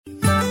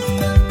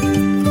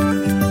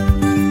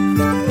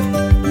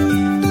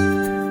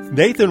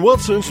Nathan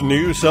Wilson's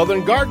new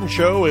Southern Garden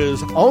Show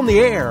is on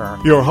the air.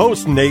 Your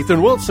host,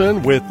 Nathan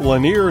Wilson, with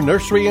Lanier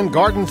Nursery and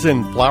Gardens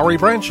in Flowery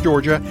Branch,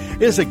 Georgia,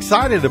 is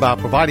excited about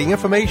providing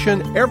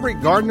information every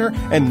gardener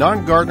and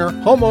non-gardener,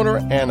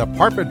 homeowner, and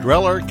apartment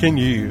dweller can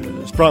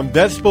use. From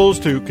vegetables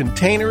to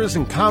containers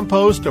and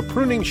compost to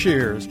pruning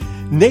shears,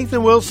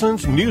 Nathan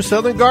Wilson's new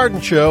Southern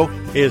Garden Show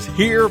is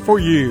here for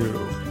you.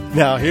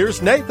 Now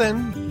here's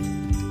Nathan.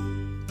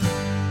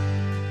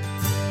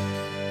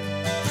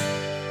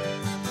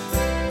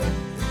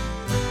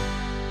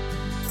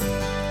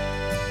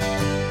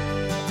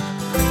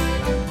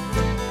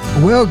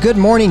 Well, good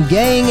morning,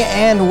 gang,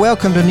 and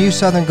welcome to New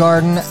Southern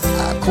Garden.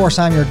 Of course,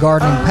 I'm your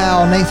gardening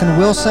pal, Nathan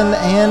Wilson,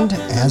 and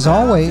as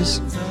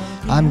always,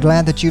 I'm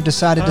glad that you've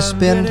decided to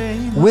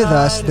spend with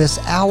us this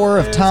hour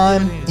of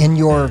time in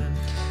your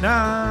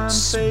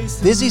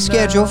busy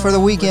schedule for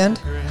the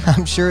weekend.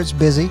 I'm sure it's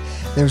busy.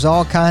 There's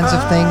all kinds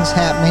of things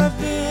happening.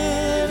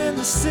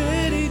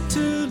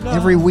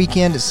 Every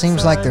weekend, it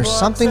seems like there's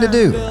something to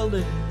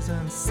do.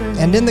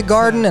 And in the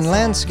garden and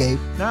landscape,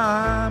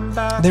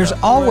 there's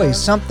always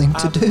something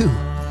to do.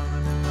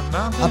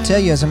 I'll tell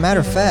you, as a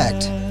matter of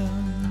fact,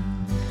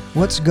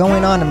 what's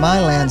going on in my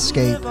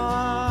landscape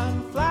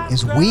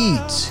is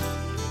weeds.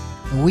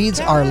 The weeds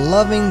are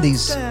loving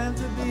these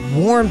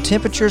warm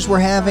temperatures we're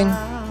having.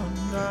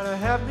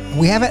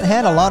 We haven't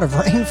had a lot of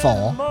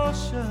rainfall,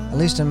 at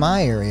least in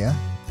my area.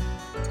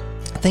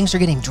 Things are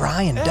getting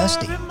dry and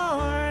dusty.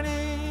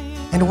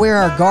 And where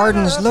our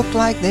gardens look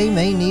like they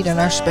may need, and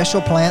our special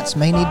plants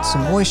may need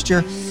some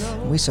moisture,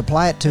 we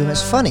supply it to them.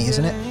 It's funny,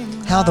 isn't it?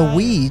 How the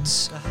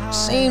weeds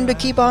seem to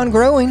keep on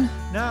growing.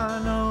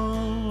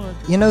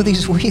 You know,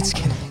 these weeds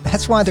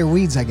that's why they're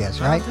weeds, I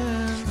guess, right?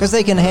 Because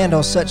they can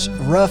handle such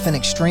rough and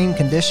extreme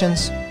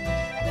conditions.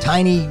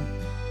 Tiny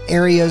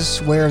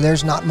areas where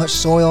there's not much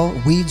soil,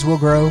 weeds will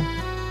grow.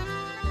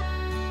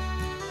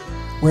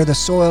 Where the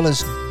soil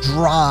is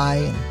dry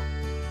and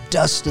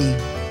dusty,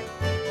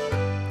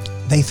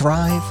 they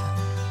thrive.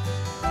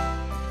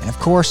 And of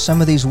course, some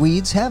of these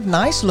weeds have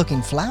nice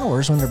looking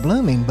flowers when they're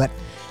blooming, but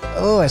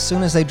as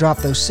soon as they drop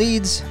those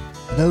seeds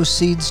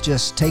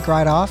just take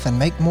right off and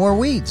make more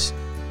weeds.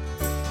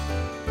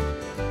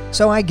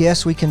 So I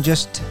guess we can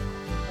just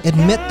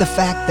admit the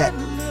fact that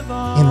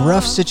in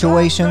rough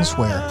situations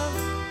where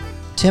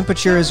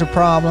temperature is a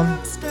problem,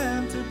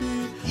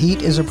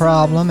 heat is a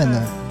problem, and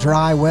the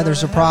dry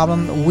weather's a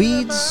problem,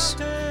 weeds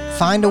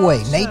find a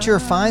way. Nature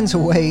finds a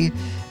way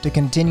to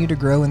continue to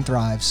grow and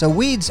thrive. So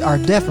weeds are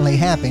definitely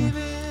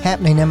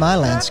happening in my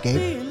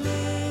landscape.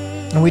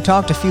 And we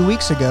talked a few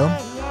weeks ago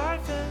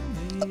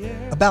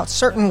about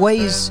certain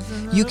ways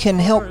you can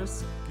help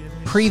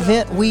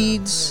prevent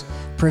weeds,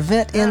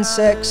 prevent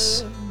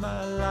insects,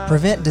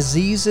 prevent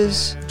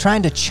diseases,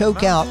 trying to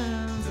choke out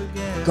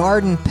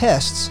garden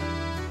pests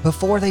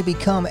before they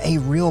become a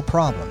real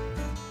problem.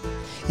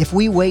 If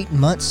we wait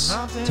months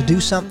to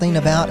do something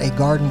about a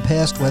garden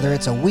pest, whether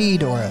it's a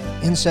weed or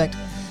an insect,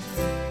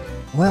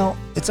 well,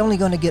 it's only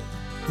going to get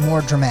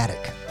more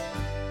dramatic.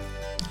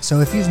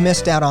 So if you've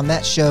missed out on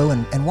that show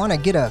and want to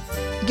get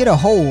a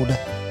hold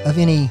of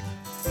any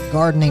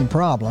gardening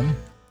problem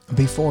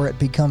before it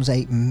becomes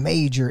a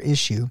major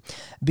issue,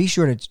 be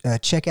sure to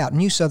check out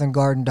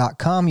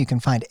newsoutherngarden.com. You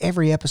can find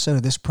every episode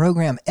of this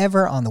program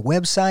ever on the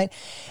website.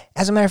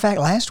 As a matter of fact,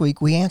 last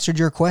week we answered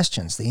your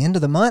questions. The end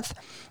of the month,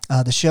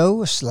 the show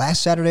was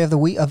last Saturday of the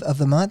week of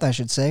the month, I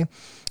should say.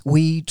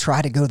 We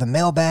try to go to the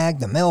mailbag,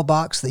 the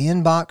mailbox, the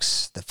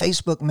inbox, the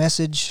Facebook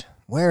message,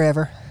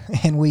 wherever,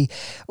 and we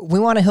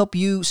want to help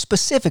you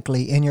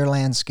specifically in your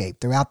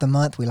landscape. Throughout the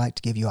month, we like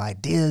to give you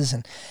ideas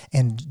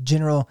and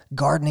general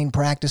gardening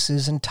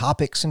practices and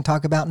topics and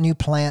talk about new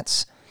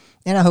plants,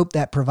 and I hope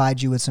that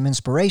provides you with some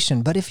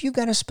inspiration. But if you've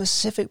got a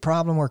specific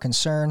problem or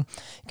concern,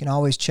 you can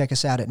always check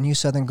us out at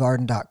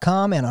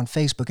newsoutherngarden.com and on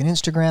Facebook and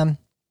Instagram,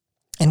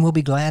 and we'll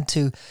be glad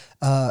to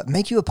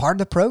make you a part of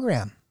the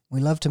program. We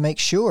love to make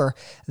sure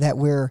that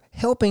we're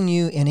helping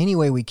you in any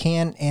way we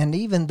can, and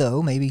even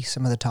though maybe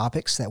some of the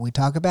topics that we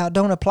talk about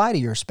don't apply to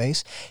your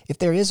space, if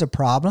there is a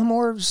problem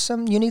or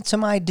you need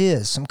some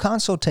ideas, some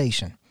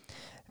consultation,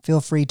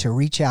 feel free to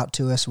reach out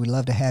to us. We'd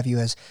love to have you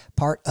as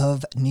part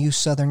of New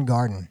Southern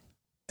Garden.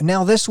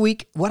 Now this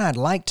week, what I'd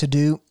like to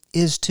do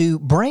is to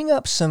bring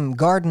up some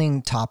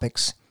gardening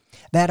topics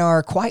that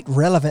are quite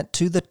relevant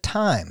to the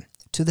time,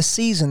 to the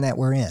season that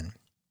we're in.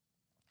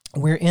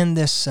 We're in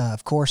this,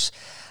 of course,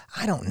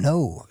 I don't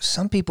know.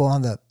 Some people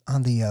on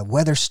the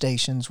weather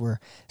stations were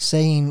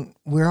saying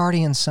we're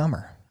already in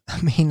summer.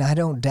 I mean, I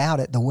don't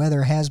doubt it. The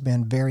weather has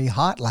been very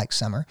hot like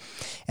summer.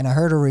 And I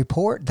heard a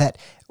report that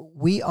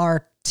we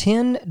are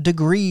 10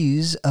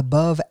 degrees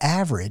above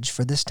average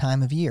for this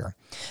time of year.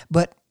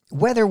 But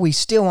whether we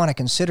still want to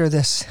consider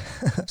this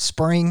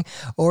spring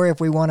or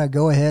if we want to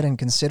go ahead and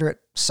consider it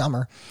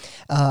summer,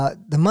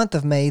 the month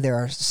of May, there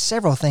are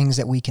several things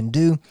that we can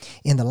do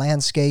in the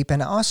landscape.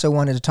 And I also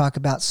wanted to talk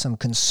about some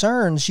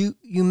concerns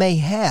you may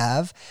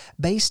have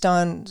based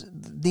on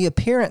the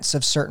appearance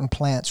of certain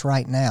plants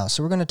right now.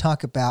 So we're going to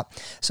talk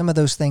about some of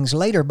those things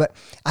later. But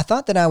I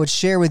thought that I would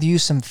share with you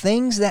some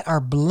things that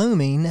are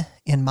blooming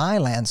in my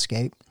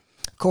landscape.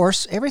 Of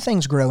course,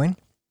 everything's growing.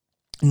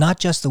 Not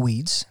just the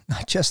weeds,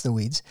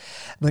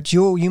 but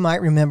you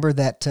might remember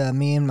that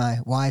me and my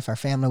wife, our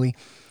family,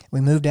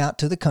 we moved out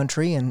to the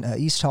country in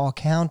East Hall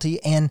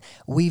County, and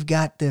we've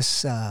got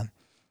this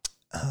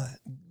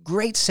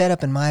great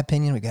setup, in my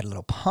opinion. We've got a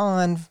little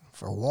pond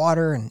for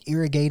water and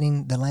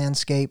irrigating the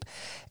landscape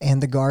and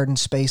the garden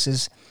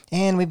spaces,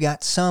 and we've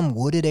got some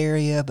wooded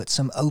area, but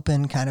some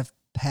open kind of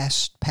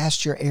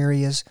pasture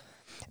areas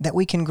that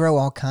we can grow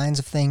all kinds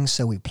of things.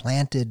 So we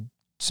planted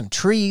some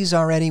trees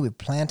already. We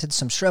planted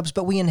some shrubs,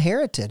 but we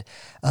inherited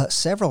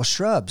several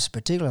shrubs,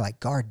 particularly like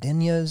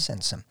gardenias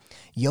and some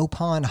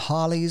Yaupon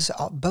hollies.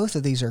 Both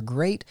of these are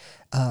great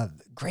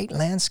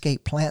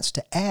landscape plants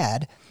to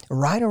add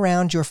right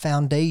around your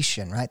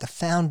foundation, right? The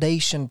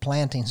foundation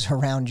plantings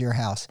around your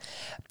house.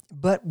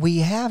 But we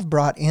have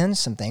brought in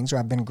some things, or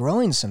I've been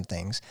growing some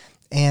things,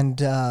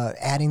 and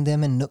adding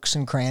them in nooks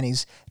and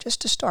crannies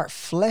just to start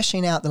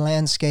fleshing out the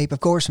landscape. Of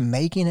course,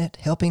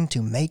 helping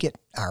to make it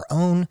our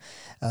own,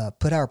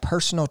 put our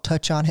personal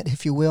touch on it,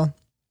 if you will.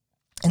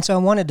 And so I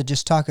wanted to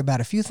just talk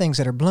about a few things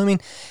that are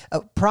blooming.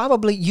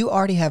 Probably you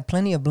already have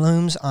plenty of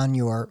blooms on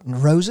your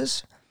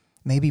roses,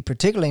 maybe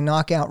particularly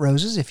knockout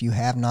roses if you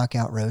have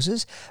knockout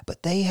roses,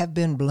 but they have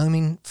been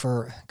blooming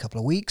for a couple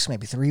of weeks,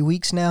 maybe 3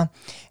 weeks now.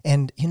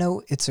 And,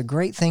 it's a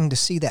great thing to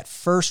see that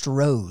first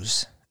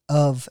rose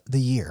of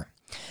the year.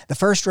 The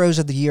first rose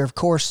of the year, of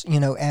course,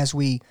 as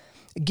we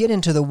get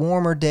into the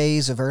warmer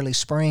days of early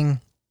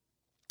spring,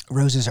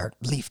 roses are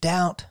leafed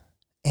out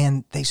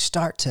and they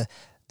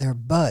their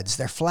buds,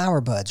 their flower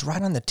buds,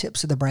 right on the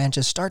tips of the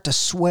branches start to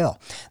swell.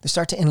 They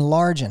start to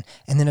enlarge, and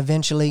then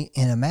eventually,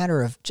 in a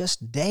matter of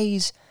just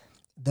days,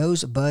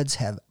 those buds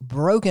have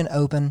broken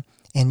open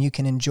and you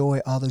can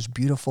enjoy all those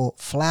beautiful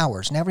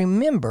flowers. Now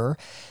remember,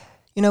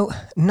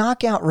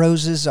 knockout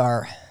roses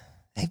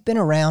they've been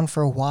around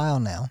for a while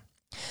now,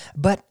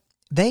 but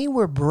they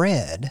were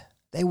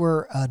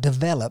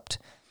developed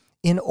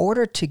in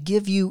order to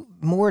give you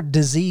more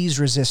disease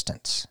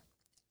resistance.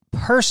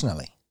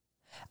 Personally,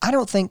 I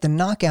don't think the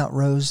knockout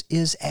rose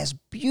is as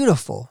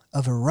beautiful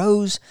of a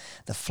rose,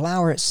 the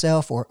flower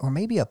itself, or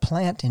maybe a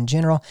plant in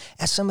general,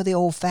 as some of the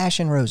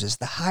old-fashioned roses,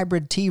 the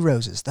hybrid tea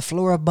roses, the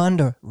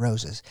floribunda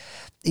roses,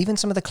 even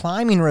some of the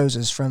climbing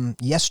roses from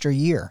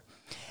yesteryear.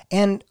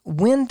 And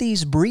when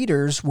these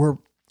breeders were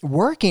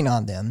working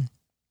on them,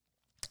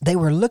 they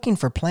were looking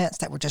for plants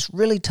that were just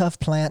really tough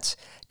plants,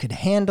 could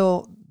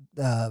handle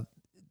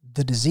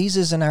the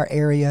diseases in our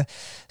area,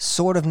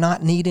 sort of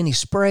not need any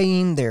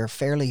spraying. They're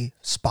fairly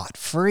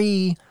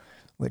spot-free,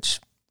 which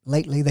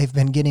lately they've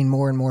been getting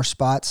more and more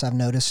spots, I've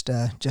noticed,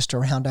 just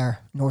around our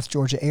North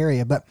Georgia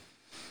area. But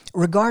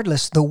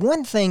regardless, the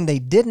one thing they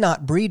did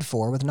not breed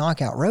for with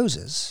knockout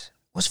roses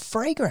was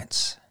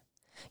fragrance.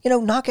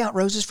 Knockout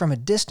roses from a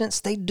distance,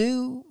 they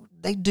do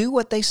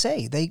what they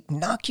say. They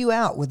knock you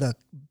out with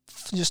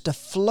just a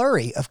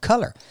flurry of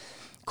color.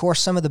 Of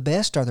course, some of the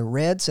best are the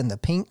reds and the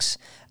pinks.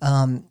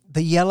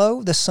 The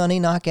yellow, the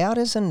sunny knockout,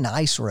 is a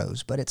nice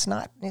rose, but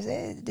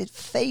it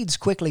fades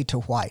quickly to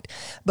white.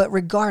 But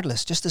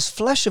regardless, just this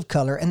flush of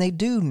color, and they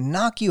do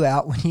knock you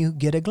out when you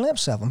get a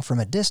glimpse of them from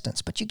a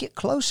distance. But you get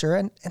closer,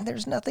 and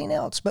there's nothing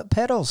else but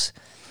petals.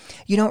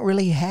 You don't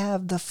really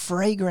have the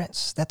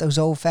fragrance that those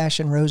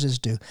old-fashioned roses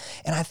do.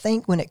 And I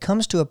think when it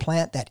comes to a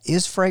plant that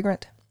is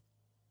fragrant,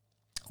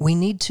 we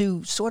need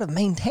to sort of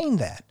maintain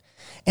that.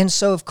 And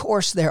so, of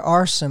course, there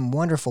are some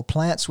wonderful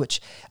plants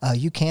which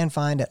you can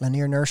find at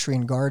Lanier Nursery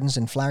and Gardens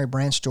in Flowery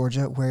Branch,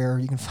 Georgia, where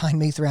you can find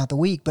me throughout the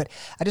week. But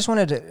I just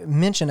wanted to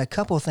mention a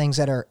couple of things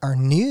that are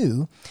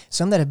new,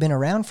 some that have been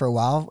around for a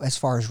while as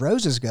far as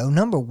roses go.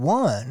 Number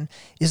one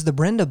is the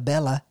Brenda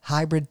Bella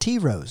Hybrid Tea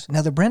Rose.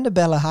 Now, the Brenda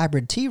Bella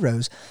Hybrid Tea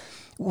Rose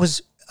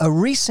was a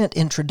recent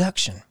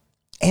introduction,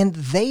 and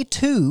they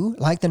too,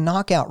 like the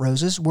knockout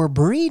roses, were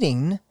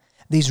breeding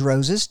these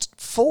roses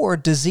for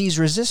disease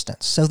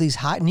resistance. So these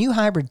new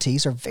hybrid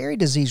teas are very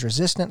disease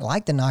resistant,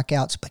 like the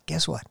knockouts, but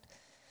guess what?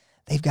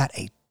 They've got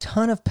a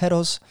ton of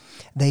petals.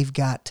 They've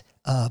got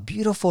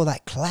beautiful,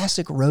 that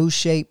classic rose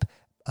shape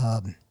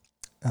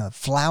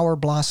flower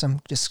blossom,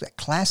 just a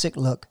classic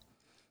look.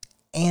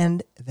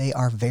 And they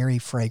are very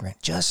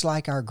fragrant. Just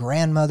like our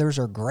grandmothers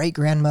or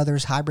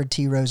great-grandmothers' hybrid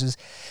tea roses,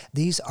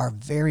 these are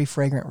very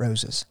fragrant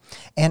roses.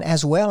 And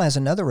as well as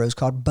another rose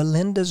called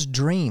Belinda's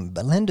Dream.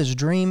 Belinda's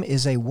Dream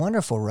is a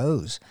wonderful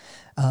rose.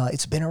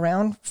 It's been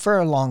around for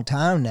a long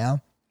time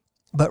now,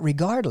 but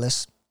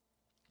regardless,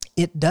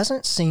 It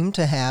doesn't seem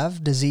to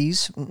have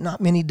not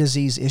many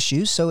disease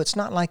issues, so it's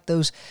not like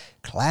those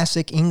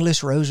classic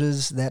English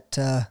roses that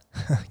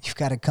you've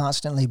got to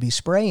constantly be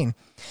spraying.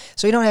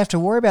 So you don't have to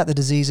worry about the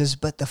diseases,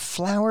 but the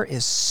flower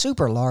is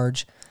super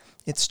large.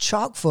 It's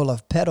chock full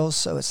of petals,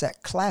 so it's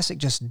that classic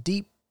just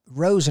deep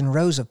rows and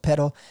rows of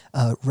petal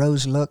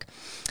rose look.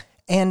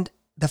 And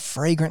the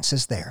fragrance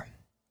is there.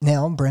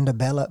 Now,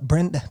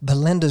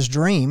 Belinda's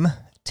Dream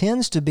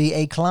tends to be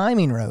a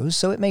climbing rose,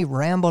 so it may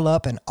ramble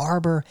up an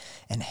arbor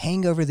and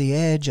hang over the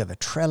edge of a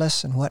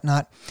trellis and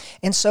whatnot.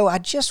 And so I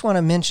just want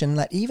to mention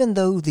that even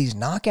though these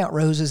knockout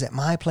roses at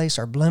my place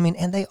are blooming,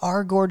 and they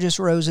are gorgeous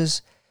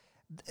roses,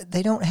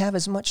 they don't have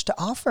as much to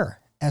offer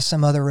as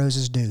some other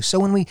roses do. So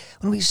when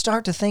we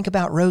start to think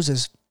about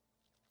roses,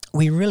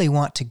 we really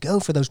want to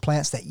go for those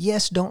plants that,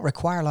 yes, don't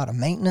require a lot of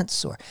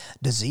maintenance or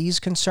disease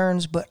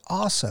concerns, but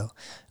also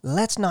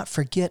let's not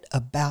forget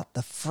about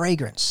the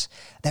fragrance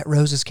that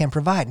roses can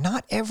provide.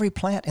 Not every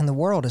plant in the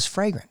world is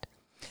fragrant.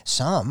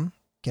 Some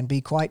can be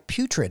quite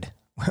putrid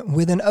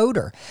with an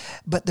odor,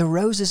 but the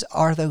roses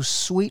are those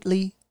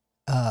sweetly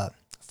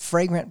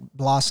fragrant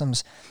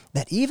blossoms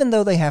that even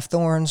though they have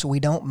thorns,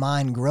 we don't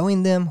mind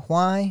growing them.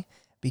 Why?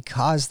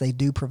 Because they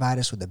do provide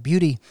us with the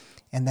beauty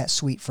and that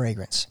sweet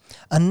fragrance.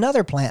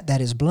 Another plant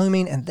that is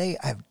blooming, and they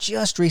have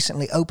just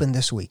recently opened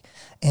this week,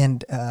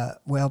 and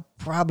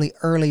probably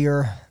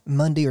earlier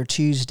Monday or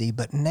Tuesday,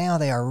 but now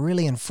they are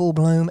really in full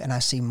bloom, and I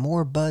see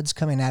more buds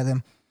coming out of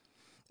them.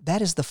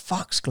 That is the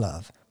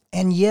foxglove.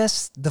 And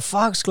yes, the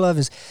foxglove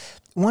is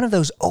one of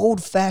those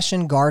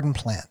old-fashioned garden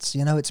plants.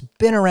 You know, it's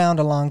been around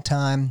a long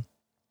time.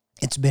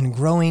 It's been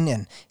growing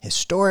in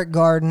historic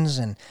gardens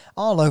and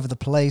all over the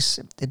place.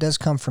 It does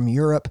come from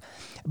Europe,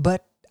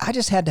 but I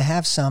just had to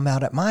have some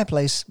out at my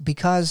place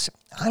because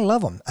I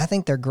love them. I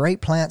think they're great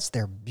plants.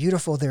 They're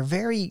beautiful. They're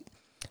very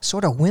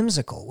sort of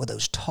whimsical with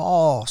those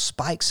tall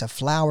spikes of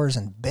flowers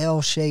and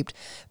bell-shaped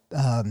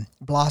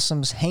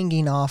blossoms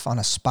hanging off on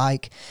a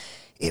spike.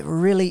 It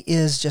really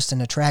is just an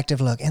attractive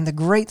look. And the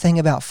great thing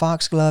about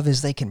foxglove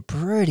is they can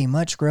pretty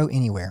much grow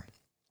anywhere.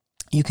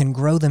 You can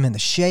grow them in the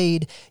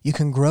shade. You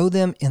can grow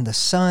them in the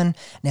sun.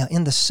 Now,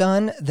 in the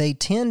sun, they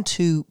tend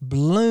to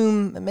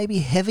bloom maybe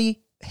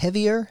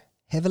heavilier.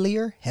 I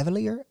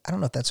don't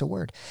know if that's a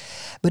word.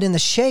 But in the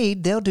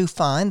shade, they'll do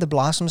fine. The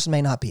blossoms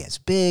may not be as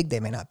big. They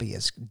may not be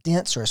as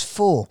dense or as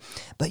full.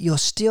 But you'll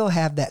still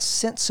have that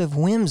sense of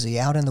whimsy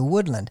out in the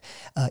woodland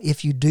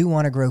if you do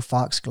want to grow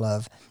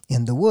foxglove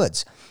in the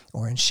woods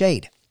or in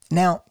shade.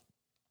 Now,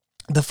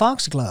 the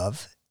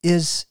foxglove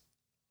is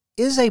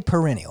a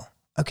perennial.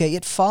 Okay,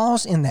 it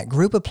falls in that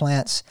group of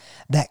plants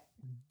that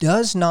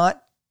does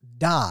not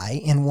die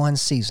in one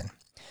season.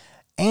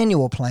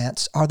 Annual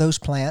plants are those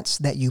plants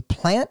that you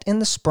plant in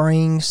the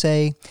spring,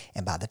 say,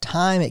 and by the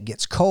time it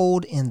gets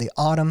cold in the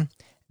autumn,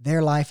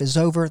 their life is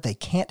over. They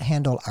can't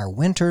handle our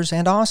winters,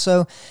 and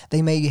also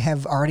they may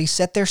have already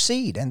set their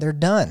seed and they're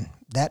done.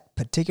 That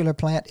particular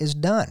plant is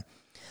done.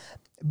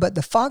 But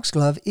the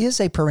foxglove is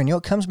a perennial.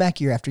 It comes back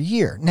year after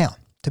year. Now,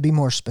 to be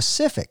more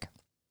specific,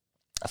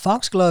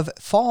 foxglove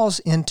falls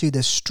into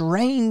this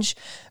strange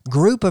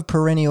group of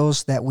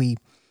perennials that we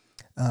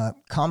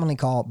commonly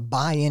call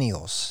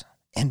biennials.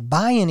 And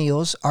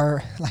biennials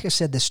are, like I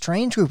said, this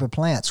strange group of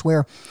plants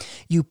where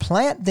you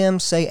plant them,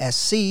 say, as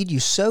seed.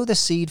 You sow the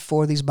seed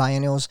for these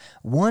biennials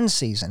one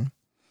season.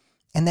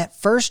 And that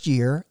first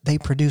year, they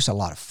produce a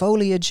lot of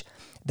foliage.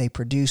 They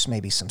produce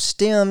maybe some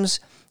stems,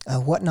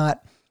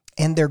 whatnot.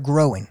 And they're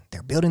growing.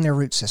 They're building their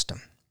root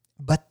system.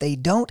 But they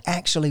don't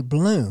actually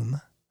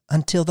bloom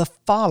until the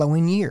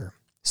following year.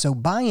 So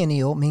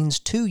biennial means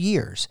 2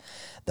 years.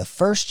 The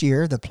first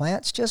year, the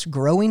plant's just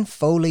growing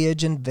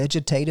foliage and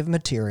vegetative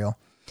material.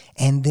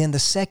 And then the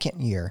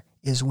second year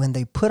is when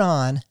they put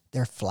on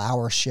their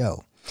flower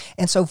show.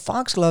 And so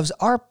foxgloves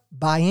are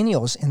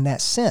biennials in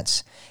that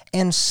sense.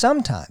 And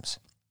sometimes,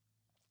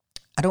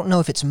 I don't know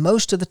if it's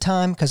most of the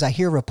time, because I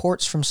hear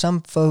reports from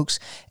some folks,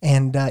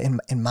 and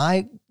in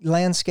my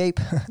landscape,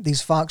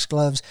 these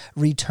foxgloves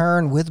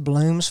return with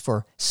blooms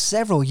for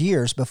several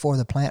years before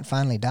the plant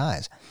finally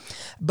dies.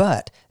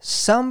 But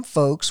some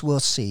folks will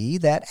see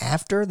that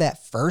after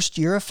that first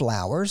year of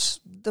flowers,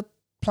 the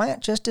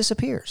plant just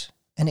disappears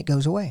and it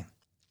goes away.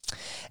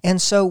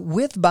 And so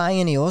with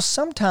biennials,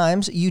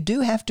 sometimes you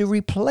do have to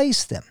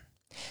replace them.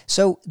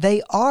 So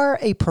they are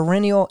a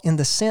perennial in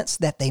the sense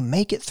that they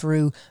make it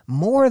through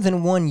more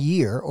than 1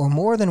 year or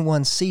more than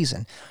one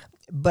season.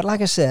 But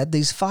like I said,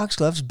 these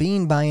foxgloves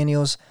being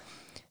biennials,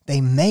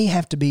 they may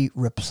have to be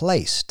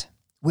replaced,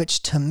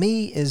 which to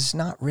me is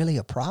not really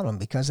a problem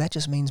because that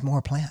just means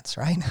more plants,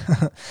 right?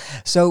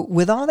 So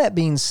with all that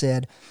being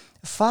said,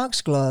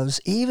 foxgloves,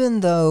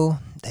 even though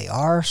they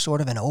are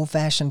sort of an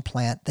old-fashioned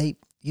plant,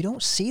 you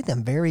don't see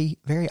them very,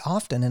 very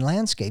often in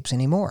landscapes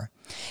anymore.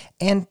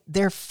 And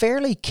they're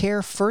fairly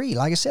carefree.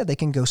 Like I said, they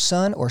can go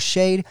sun or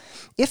shade.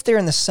 If they're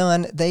in the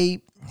sun,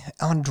 they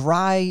on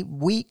dry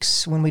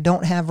weeks when we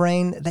don't have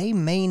rain, they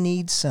may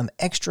need some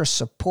extra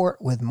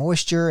support with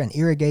moisture and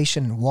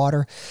irrigation and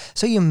water.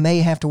 So you may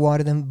have to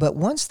water them. But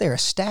once they're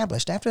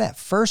established, after that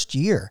first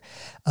year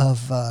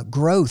of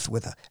growth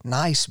with a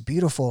nice,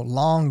 beautiful,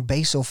 long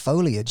basal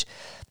foliage,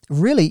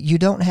 really you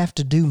don't have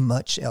to do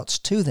much else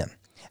to them.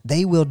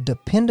 They will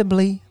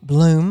dependably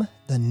bloom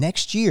the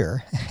next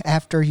year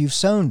after you've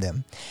sown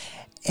them.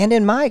 And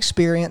in my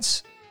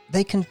experience,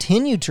 they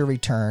continue to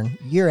return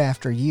year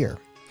after year.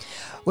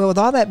 Well, with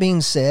all that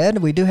being said,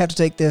 we do have to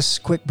take this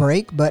quick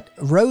break, but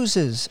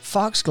roses,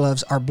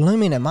 foxgloves are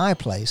blooming at my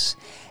place.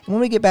 And when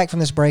we get back from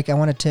this break, I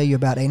want to tell you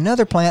about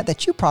another plant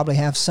that you probably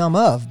have some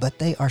of, but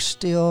they're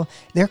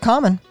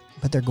common,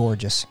 but they're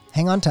gorgeous.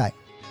 Hang on tight.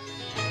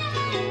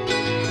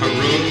 I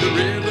rode the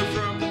river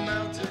from the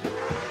mountain.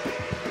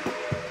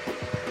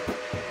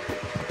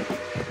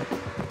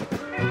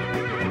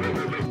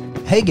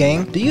 Hey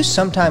gang, do you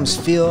sometimes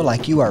feel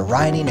like you are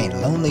riding a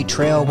lonely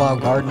trail while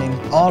gardening,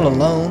 all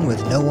alone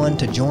with no one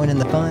to join in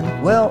the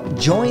fun? Well,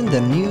 join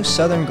the New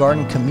Southern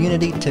Garden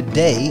community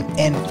today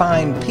and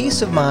find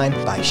peace of mind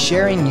by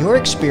sharing your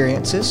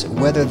experiences,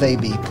 whether they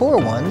be poor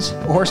ones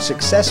or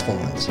successful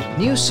ones.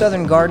 New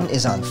Southern Garden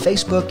is on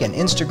Facebook and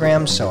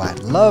Instagram, so I'd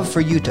love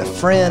for you to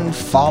friend,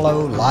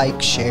 follow,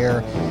 like, share,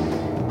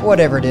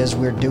 whatever it is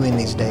we're doing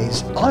these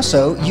days.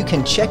 Also, you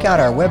can check out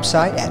our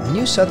website at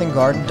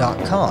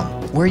newsoutherngarden.com,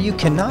 where you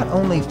can not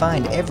only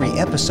find every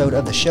episode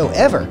of the show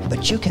ever,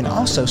 but you can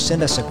also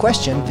send us a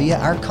question via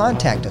our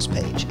Contact Us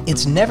page.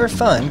 It's never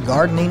fun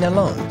gardening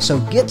alone, so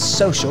get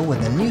social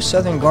with the New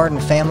Southern Garden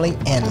family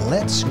and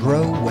let's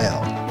grow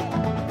well.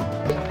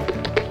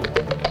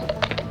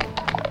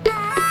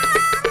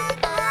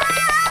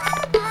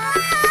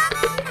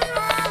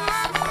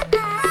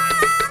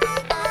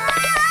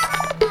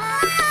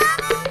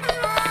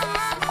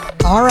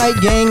 All right,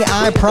 gang,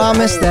 I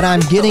promise that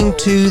I'm getting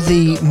to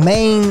the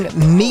main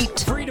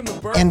meat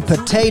and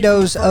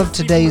potatoes of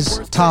today's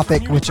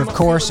topic, which of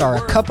course are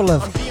a couple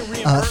of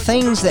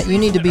things that you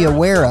need to be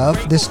aware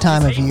of this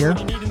time of year.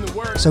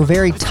 So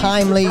very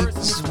timely.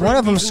 One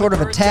of them is sort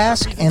of a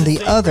task, and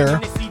the other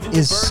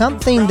is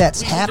something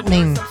that's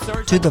happening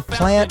to the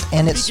plant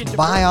and its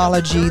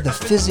biology, the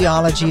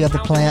physiology of the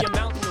plant.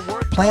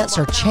 Plants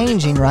are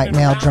changing right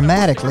now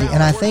dramatically,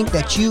 and I think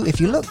that if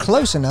you look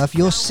close enough,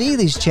 you'll see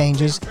these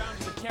changes.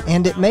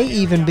 And it may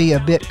even be a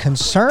bit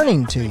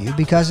concerning to you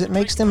because it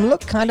makes them look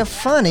kind of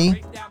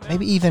funny,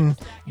 maybe even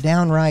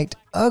downright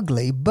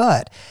ugly.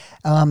 But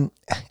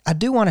I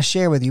do want to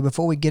share with you,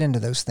 before we get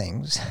into those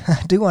things,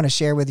 I do want to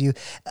share with you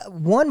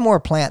one more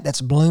plant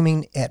that's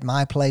blooming at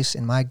my place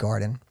in my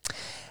garden.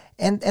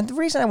 And the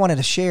reason I wanted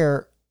to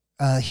share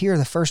here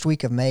the first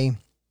week of May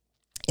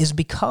is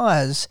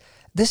because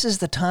this is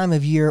the time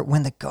of year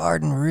when the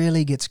garden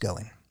really gets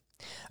going.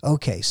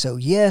 Okay, so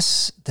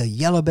yes, the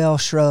yellow bell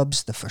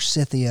shrubs, the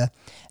forsythia,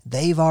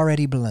 they've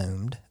already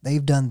bloomed.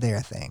 They've done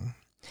their thing.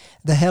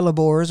 The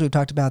hellebores, we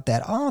talked about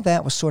that. All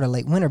that was sort of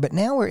late winter, but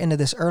now we're into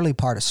this early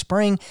part of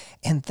spring,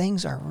 and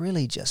things are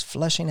really just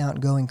flushing out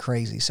and going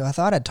crazy. So I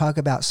thought I'd talk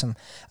about some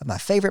of my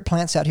favorite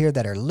plants out here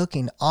that are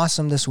looking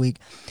awesome this week,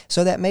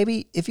 so that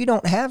maybe if you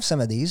don't have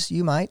some of these,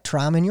 you might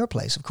try them in your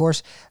place. Of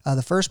course,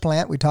 the first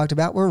plant we talked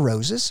about were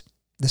roses.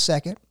 The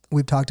second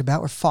we've talked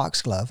about were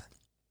foxglove.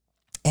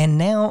 And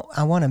now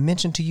I want to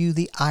mention to you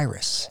the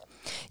iris.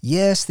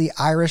 Yes, the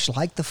iris,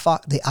 like the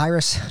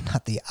iris,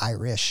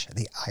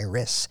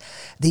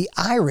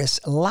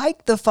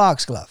 like the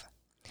foxglove,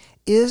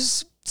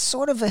 is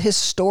sort of a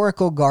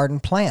historical garden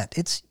plant.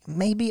 It's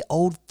maybe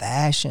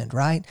old-fashioned,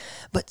 right?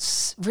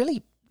 But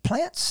really,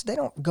 plants, they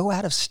don't go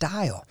out of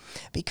style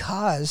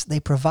because they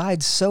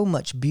provide so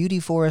much beauty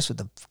for us with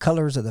the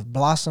colors of the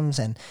blossoms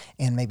and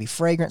maybe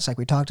fragrance like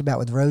we talked about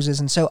with roses.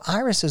 And so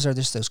irises are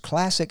just those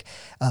classic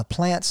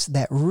plants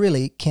that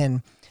really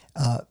can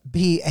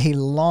be a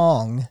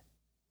long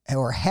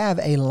or have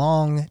a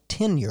long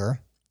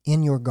tenure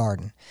in your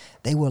garden.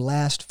 They will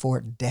last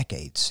for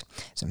decades.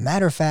 As a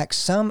matter of fact,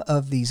 some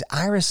of these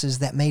irises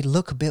that may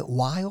look a bit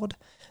wild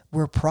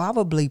were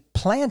probably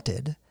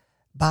planted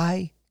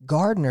by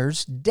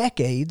gardeners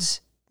decades,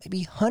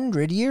 maybe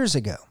 100 years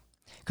ago,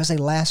 because they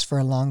last for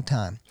a long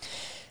time.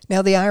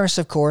 Now, the iris,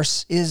 of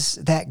course, is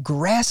that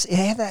grass. It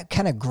has that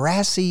kind of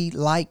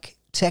grassy-like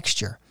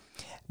texture.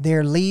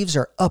 Their leaves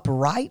are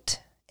upright,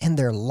 and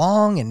they're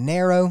long and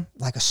narrow,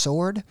 like a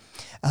sword.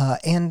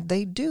 And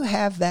they do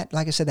have that,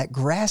 like I said, that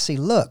grassy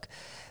look.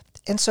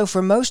 And so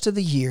for most of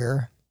the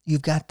year,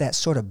 you've got that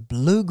sort of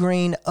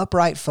blue-green,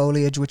 upright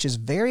foliage, which is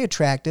very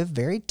attractive,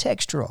 very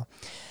textural,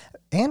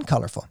 and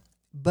colorful.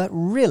 But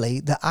really,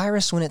 the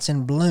iris, when it's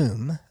in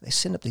bloom, they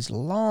send up these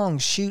long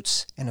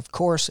shoots and, of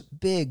course,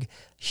 big,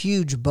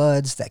 huge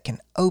buds that can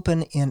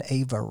open in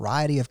a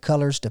variety of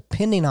colors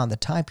depending on the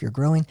type you're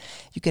growing.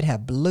 You could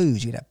have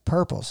blues, you could have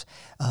purples,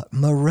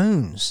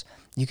 maroons,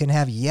 you can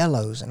have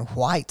yellows and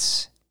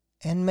whites,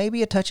 and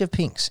maybe a touch of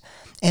pinks.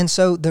 And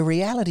so the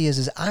reality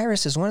is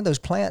iris is one of those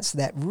plants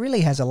that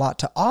really has a lot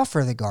to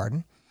offer the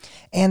garden.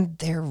 And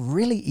they're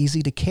really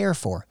easy to care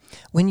for.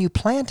 When you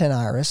plant an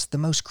iris, the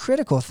most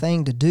critical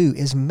thing to do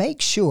is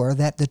make sure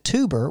that the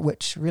tuber,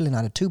 which really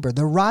not a tuber,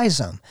 the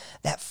rhizome,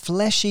 that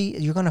fleshy,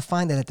 you're going to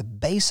find that at the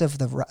base of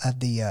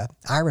the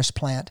iris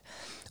plant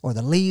or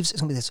the leaves,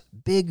 it's going to be this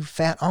big,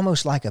 fat,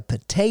 almost like a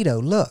potato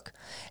look.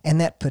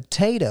 And that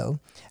potato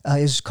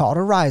is called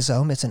a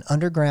rhizome. It's an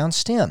underground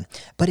stem,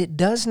 but it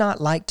does not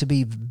like to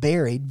be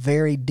buried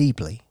very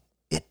deeply.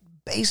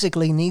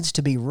 Basically needs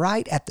to be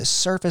right at the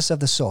surface of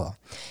the soil.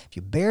 If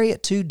you bury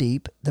it too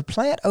deep, the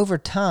plant over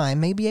time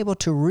may be able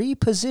to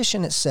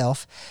reposition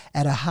itself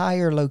at a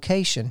higher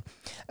location,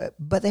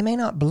 but they may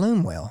not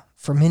bloom well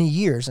for many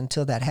years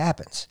until that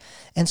happens.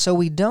 And so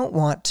we don't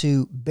want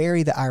to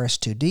bury the iris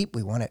too deep.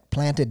 We want it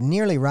planted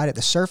nearly right at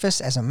the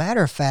surface. As a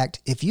matter of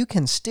fact, if you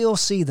can still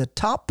see the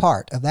top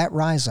part of that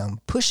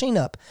rhizome pushing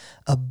up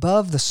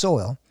above the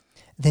soil,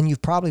 then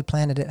you've probably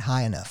planted it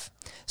high enough.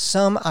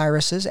 Some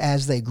irises,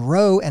 as they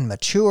grow and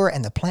mature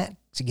and the plant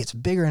gets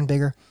bigger and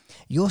bigger,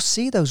 you'll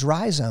see those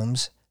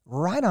rhizomes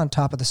right on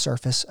top of the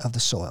surface of the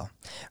soil.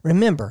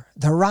 Remember,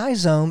 the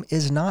rhizome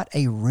is not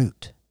a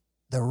root.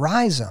 The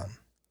rhizome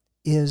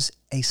is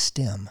a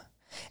stem.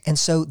 And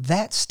so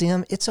that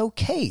stem, it's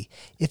okay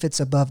if it's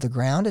above the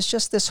ground. It's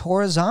just this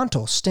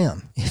horizontal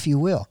stem, if you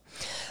will.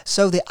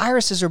 So the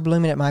irises are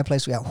blooming at my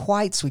place. We got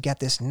whites. We got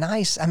this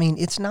nice,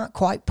 it's not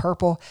quite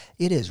purple.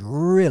 It is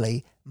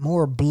really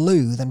more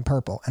blue than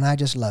purple, and I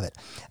just love it.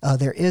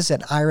 There is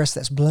an iris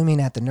that's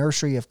blooming at the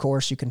nursery. Of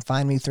course, you can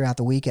find me throughout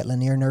the week at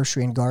Lanier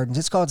Nursery and Gardens.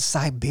 It's called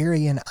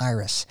Siberian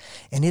Iris,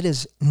 and it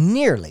is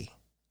nearly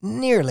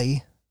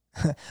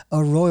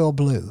a royal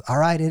blue. All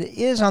right, it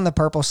is on the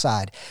purple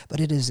side,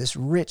 but it is this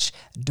rich,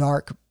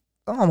 dark,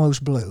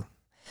 almost blue.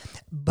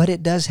 But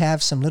it does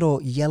have some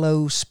little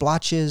yellow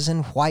splotches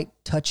and white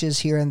touches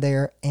here and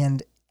there,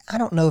 and I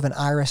don't know of an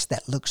iris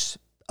that looks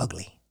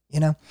ugly.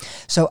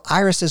 So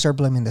irises are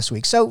blooming this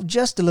week. So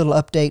just a little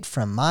update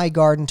from my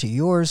garden to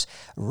yours.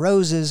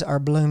 Roses are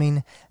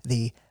blooming.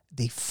 The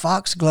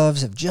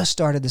foxgloves have just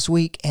started this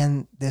week,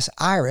 and this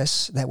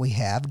iris that we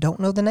have, don't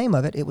know the name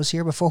of it. It was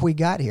here before we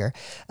got here,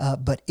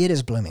 but it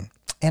is blooming.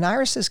 And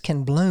irises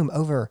can bloom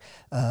over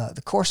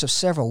the course of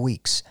several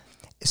weeks,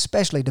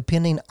 especially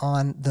depending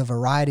on the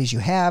varieties you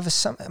have.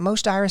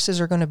 Most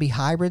irises are going to be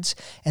hybrids,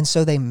 and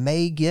so they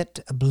may get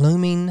a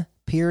blooming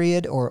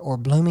period or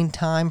blooming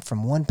time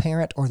from one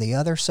parent or the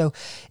other. So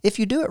if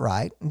you do it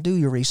right, do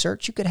your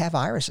research, you could have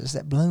irises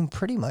that bloom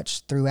pretty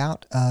much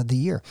throughout the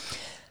year.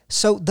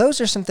 So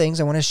those are some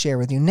things I want to share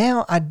with you.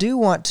 Now, I do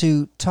want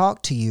to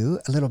talk to you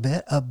a little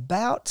bit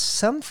about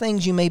some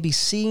things you may be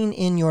seeing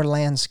in your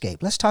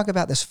landscape. Let's talk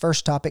about this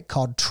first topic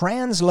called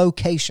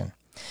translocation.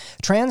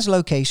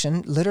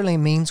 Translocation literally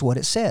means what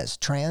it says.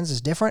 Trans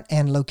is different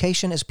and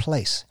location is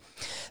place.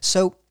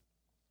 So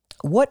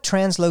what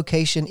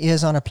translocation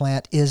is on a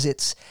plant is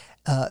it's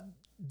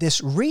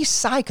this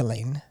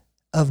recycling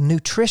of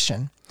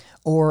nutrition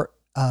or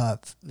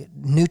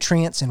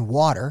nutrients and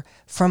water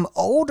from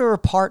older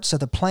parts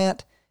of the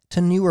plant to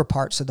newer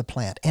parts of the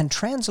plant. And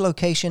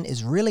translocation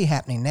is really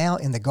happening now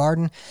in the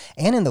garden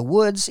and in the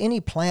woods,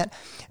 any plant,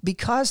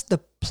 because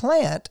the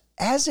plant,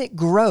 as it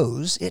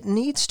grows, it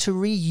needs to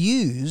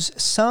reuse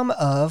some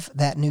of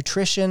that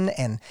nutrition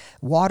and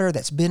water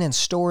that's been in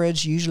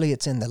storage. Usually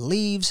it's in the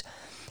leaves.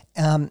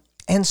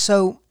 And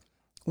so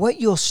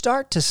what you'll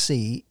start to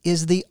see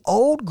is the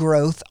old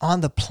growth on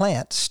the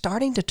plant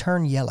starting to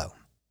turn yellow.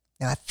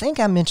 Now, I think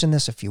I mentioned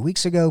this a few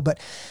weeks ago, but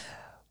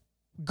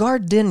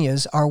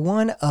gardenias are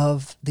one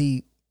of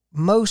the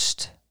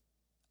most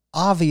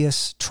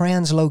obvious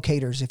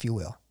translocators, if you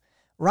will.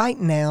 Right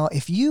now,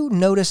 if you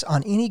notice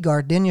on any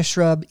gardenia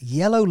shrub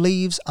yellow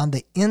leaves on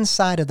the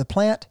inside of the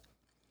plant,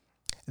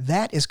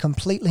 that is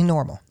completely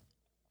normal.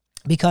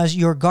 Because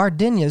your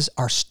gardenias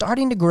are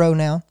starting to grow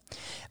now.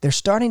 They're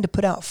starting to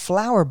put out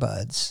flower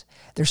buds.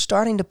 They're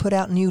starting to put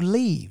out new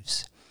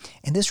leaves.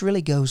 And this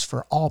really goes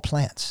for all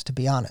plants, to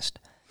be honest.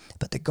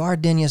 But the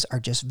gardenias are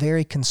just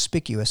very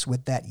conspicuous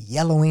with that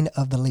yellowing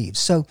of the leaves.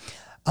 So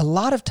a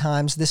lot of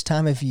times this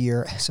time of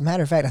year, as a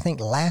matter of fact, I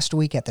think last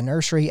week at the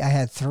nursery, I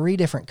had 3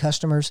 different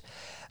customers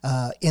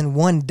in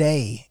one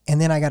day. And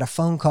then I got a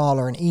phone call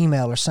or an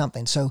email or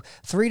something. So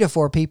 3 to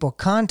 4 people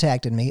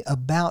contacted me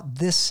about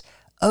these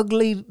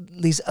ugly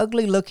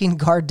looking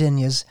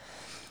gardenias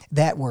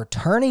that were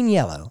turning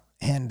yellow,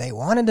 and they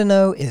wanted to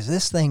know, is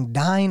this thing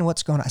dying?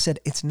 What's going on? I said,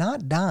 it's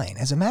not dying.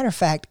 As a matter of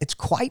fact, it's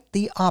quite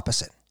the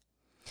opposite.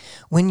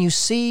 When you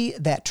see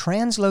that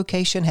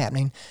translocation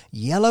happening,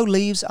 yellow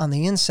leaves on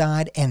the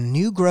inside and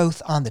new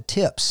growth on the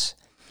tips,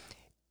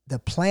 the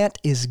plant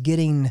is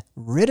getting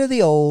rid of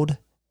the old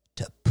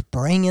to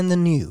bring in the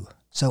new.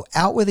 So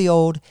out with the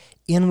old,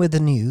 in with the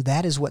new.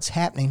 That is what's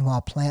happening while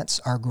plants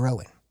are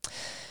growing.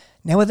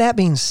 Now, with that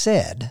being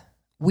said,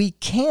 we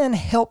can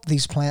help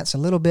these plants a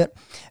little bit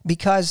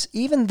because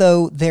even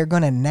though they're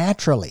going to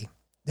naturally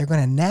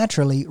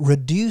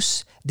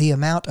reduce the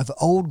amount of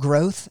old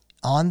growth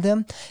on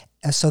them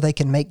so they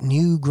can make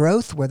new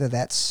growth, whether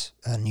that's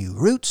new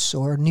roots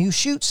or new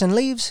shoots and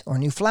leaves or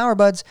new flower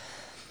buds,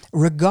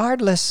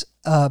 regardless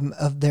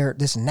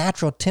this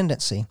natural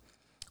tendency,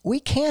 we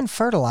can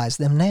fertilize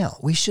them now.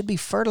 We should be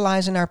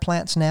fertilizing our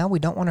plants now. We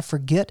don't want to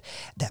forget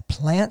that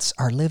plants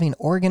are living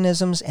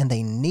organisms and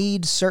they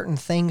need certain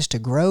things to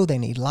grow. They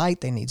need light,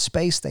 they need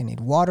space, they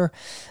need water,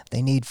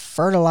 they need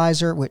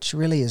fertilizer, which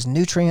really is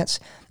nutrients.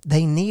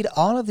 They need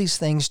all of these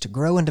things to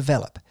grow and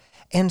develop.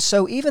 And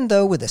so even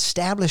though with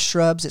established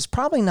shrubs, it's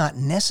probably not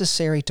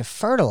necessary to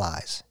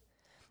fertilize,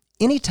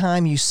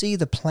 anytime you see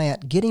the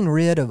plant getting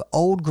rid of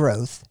old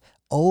growth,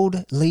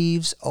 old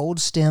leaves, old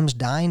stems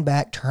dying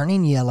back,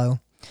 turning yellow,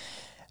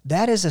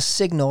 that is a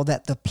signal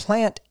that the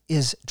plant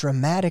is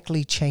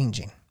dramatically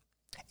changing.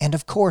 And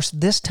of course,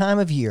 this time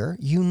of year,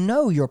 you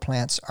know your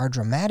plants are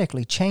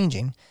dramatically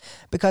changing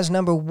because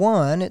number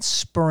one, it's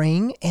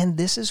spring, and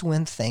this is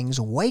when things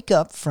wake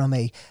up from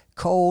a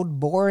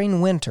cold,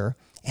 boring winter,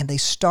 and they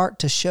start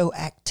to show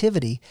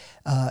activity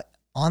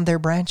on their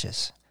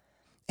branches.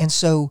 And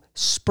so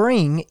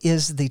spring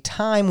is the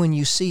time when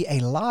you see a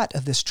lot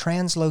of this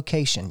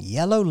translocation,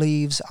 yellow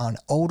leaves on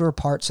older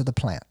parts of the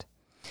plant.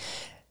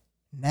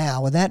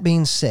 Now, with that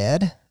being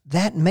said,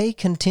 that may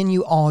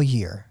continue all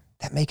year.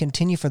 That may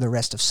continue for the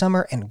rest of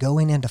summer and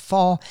going into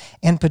fall,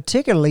 and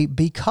particularly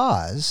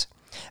because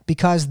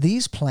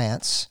these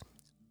plants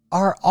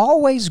are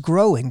always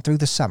growing through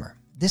the summer.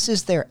 This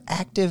is their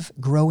active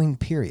growing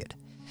period.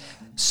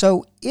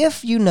 So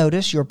if you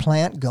notice your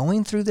plant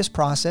going through this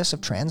process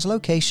of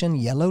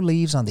translocation, yellow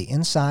leaves on the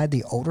inside,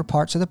 the older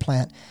parts of the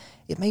plant,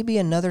 it may be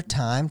another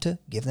time to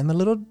give them a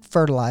little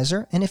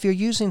fertilizer. And if you're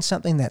using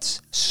something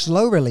that's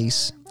slow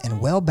release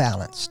and well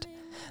balanced,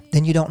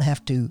 then you don't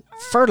have to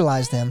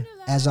fertilize them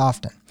as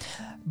often.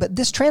 But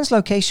this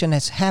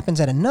translocation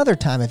happens at another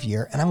time of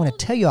year, and I'm going to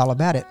tell you all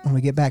about it when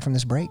we get back from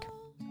this break.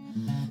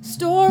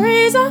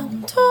 Stories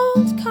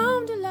untold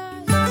come to life.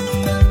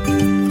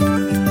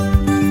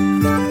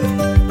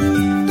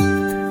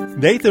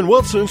 Nathan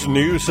Wilson's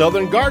new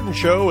Southern Garden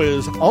Show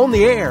is on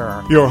the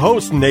air. Your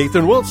host,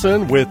 Nathan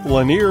Wilson, with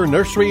Lanier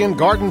Nursery and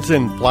Gardens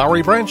in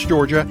Flowery Branch,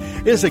 Georgia,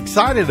 is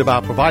excited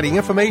about providing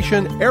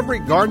information every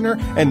gardener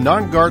and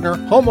non-gardener,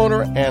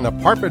 homeowner, and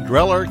apartment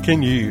dweller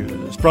can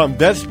use. From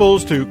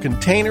vegetables to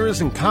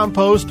containers and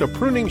compost to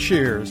pruning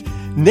shears,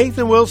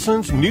 Nathan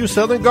Wilson's new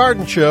Southern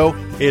Garden Show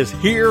is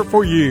here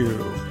for you.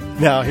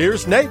 Now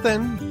here's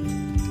Nathan.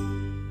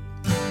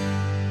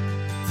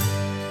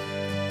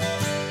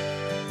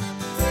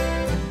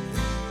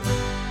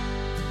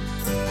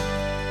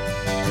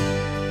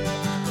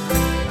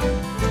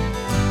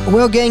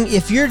 Well, gang,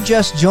 if you're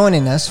just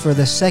joining us for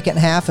the second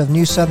half of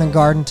New Southern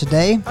Garden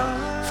today,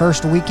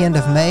 first weekend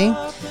of May,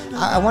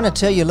 I want to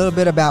tell you a little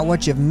bit about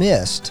what you've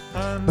missed.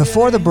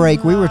 Before the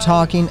break, we were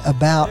talking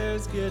about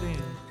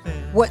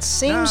what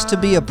seems to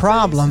be a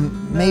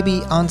problem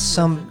maybe on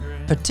some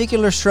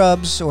particular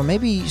shrubs or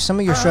maybe some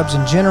of your shrubs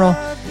in general.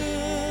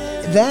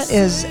 That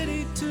is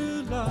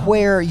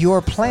where your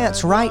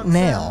plants right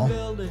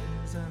now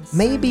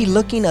may be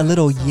looking a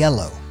little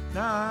yellow,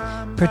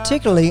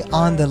 particularly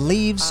on the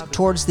leaves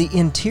towards the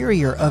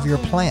interior of your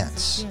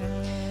plants.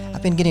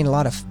 I've been getting a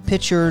lot of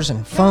pictures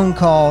and phone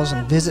calls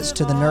and visits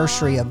to the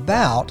nursery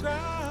about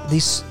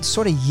these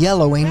sort of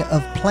yellowing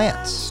of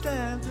plants.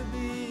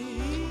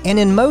 And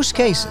in most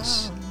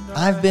cases,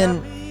 I've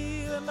been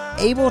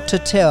able to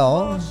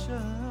tell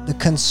the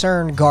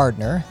concerned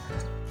gardener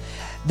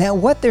that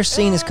what they're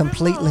seeing is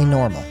completely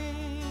normal.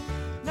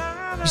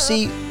 You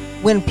see,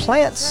 when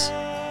plants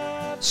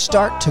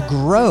start to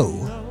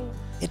grow,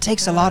 it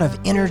takes a lot of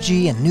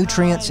energy and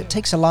nutrients. It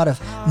takes a lot of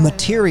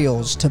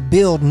materials to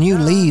build new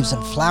leaves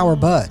and flower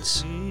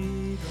buds.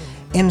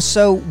 And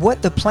so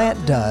what the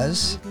plant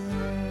does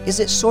is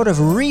it sort of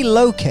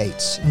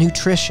relocates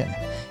nutrition.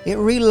 It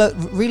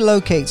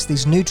relocates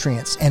these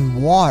nutrients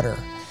and water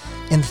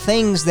and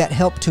things that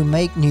help to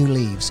make new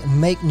leaves and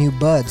make new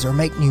buds or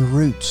make new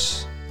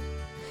roots.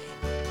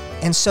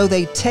 And so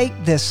they take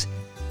these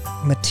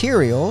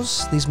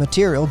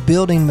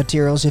building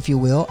materials, if you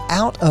will,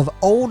 out of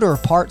older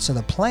parts of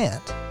the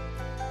plant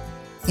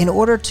in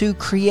order to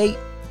create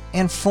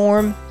and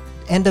form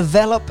and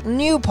develop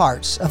new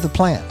parts of the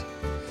plant.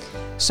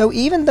 So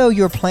even though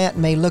your plant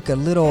may look a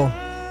little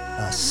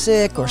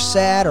sick or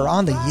sad or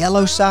on the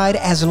yellow side,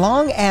 as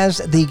long as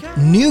the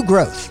new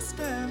growth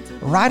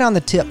right on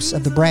the tips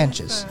of the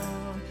branches,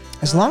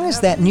 as long as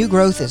that new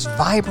growth is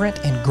vibrant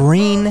and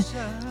green,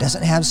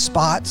 doesn't have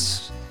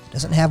spots,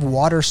 doesn't have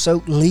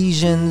water-soaked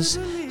lesions,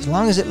 as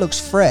long as it looks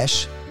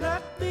fresh,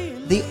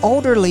 the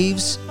older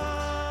leaves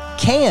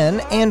can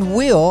and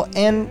will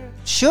and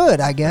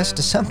should, I guess,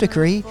 to some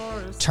degree,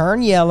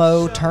 turn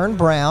yellow, turn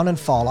brown, and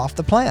fall off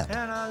the plant.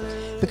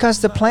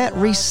 Because the plant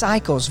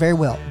recycles very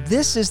well.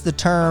 This is the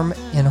term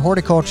in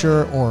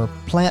horticulture or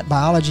plant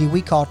biology we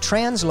call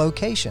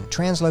translocation.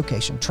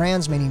 Translocation.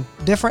 Trans meaning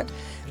different,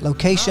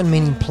 location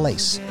meaning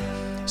place.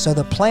 So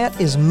the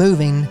plant is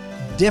moving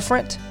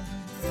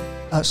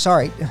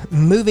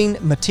moving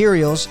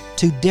materials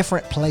to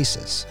different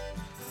places.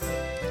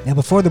 Now,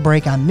 before the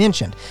break, I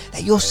mentioned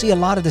that you'll see a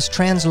lot of this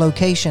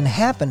translocation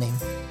happening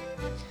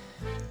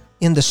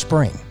in the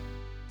spring,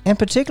 and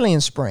particularly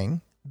in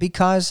spring,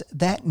 because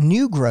that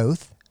new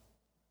growth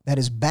that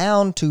is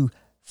bound to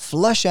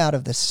flush out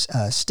of the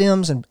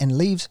stems and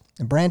leaves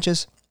and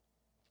branches,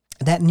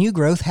 that new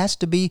growth has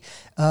to be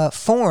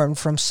formed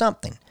from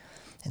something.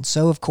 And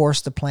so, of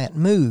course, the plant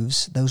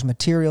moves those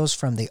materials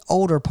from the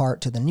older part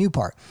to the new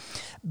part.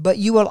 But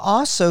you will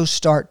also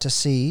start to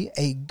see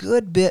a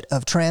good bit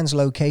of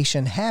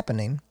translocation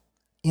happening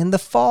in the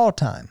fall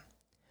time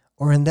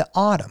or in the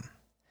autumn.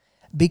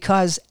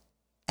 Because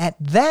at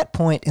that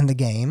point in the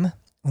game,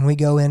 when we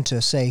go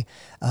into, say,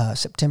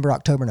 September,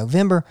 October,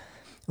 November,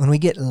 when we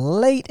get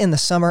late in the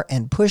summer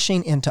and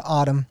pushing into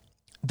autumn,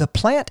 the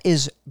plant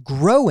is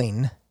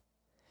growing,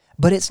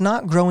 but it's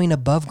not growing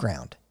above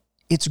ground.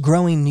 It's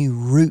growing new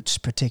roots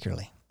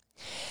particularly.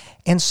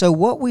 And so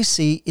what we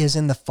see is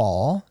in the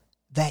fall,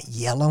 that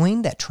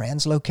yellowing, that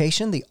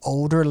translocation, the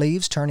older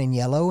leaves turning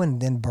yellow and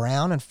then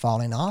brown and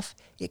falling off,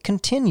 it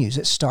continues.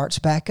 It starts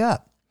back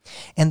up.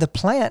 And the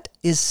plant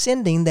is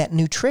sending that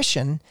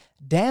nutrition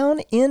down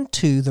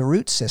into the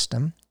root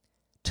system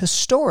to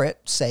store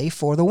it, say,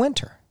 for the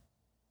winter.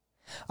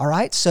 All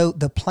right, so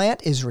the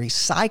plant is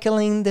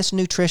recycling this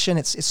nutrition.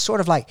 It's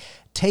sort of like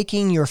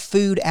taking your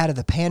food out of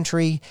the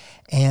pantry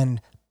and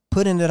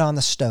putting it on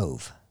the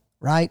stove,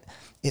 right?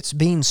 It's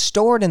being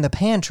stored in the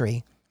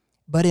pantry,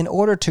 but in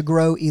order to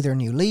grow either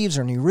new leaves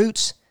or new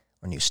roots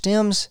or new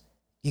stems,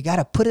 you got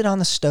to put it on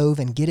the stove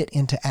and get it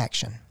into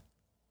action.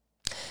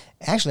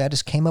 Actually, I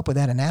just came up with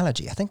that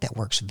analogy. I think that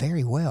works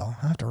very well.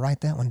 I'll have to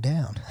write that one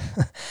down.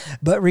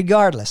 But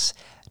regardless,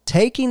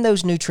 taking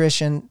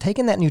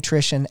that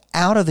nutrition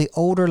out of the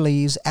older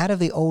leaves, out of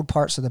the old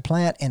parts of the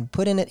plant, and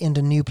putting it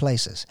into new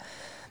places.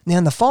 Now,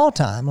 in the fall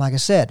time, like I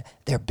said,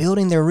 they're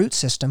building their root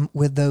system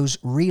with those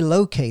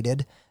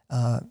relocated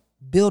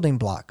building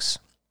blocks.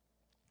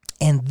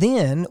 And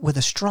then, with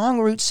a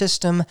strong root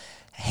system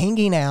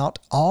hanging out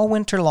all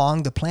winter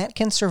long, the plant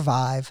can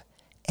survive.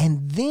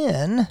 And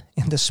then,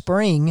 in the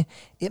spring,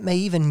 it may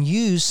even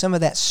use some of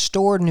that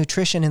stored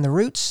nutrition in the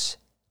roots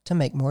to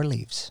make more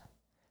leaves.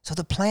 So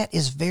the plant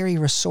is very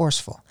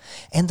resourceful.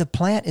 And the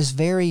plant is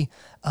very,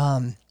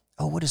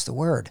 what is the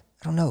word?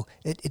 I don't know.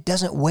 It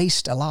doesn't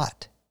waste a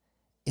lot.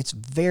 It's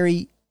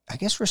very, I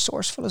guess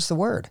resourceful is the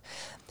word.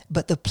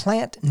 But the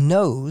plant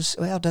knows,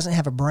 well, it doesn't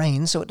have a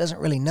brain, so it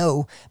doesn't really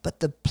know, but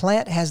the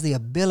plant has the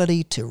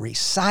ability to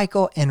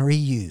recycle and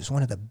reuse.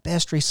 One of the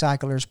best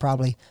recyclers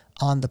probably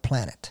on the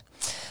planet.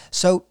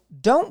 So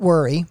don't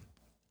worry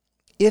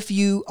if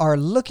you are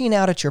looking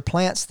out at your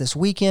plants this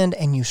weekend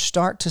and you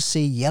start to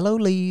see yellow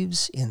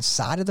leaves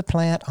inside of the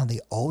plant on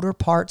the older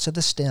parts of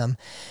the stem,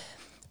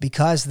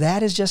 because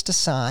that is just a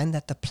sign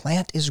that the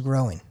plant is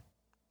growing.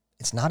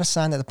 It's not a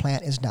sign that the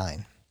plant is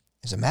dying.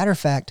 As a matter of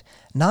fact,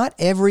 not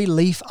every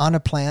leaf on a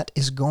plant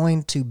is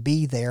going to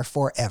be there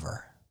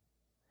forever.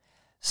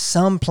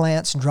 Some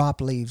plants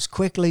drop leaves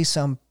quickly.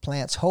 Some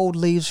plants hold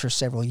leaves for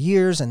several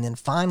years and then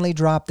finally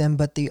drop them,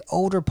 but the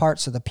older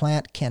parts of the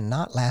plant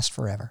cannot last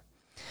forever.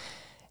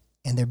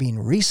 And they're being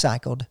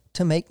recycled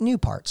to make new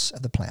parts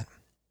of the plant.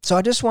 So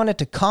I just wanted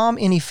to calm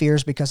any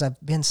fears because I've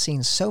been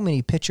seeing so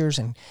many pictures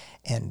and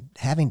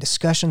having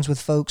discussions with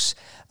folks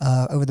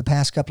over the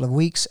past couple of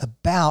weeks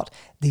about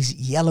these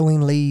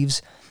yellowing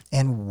leaves.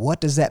 And what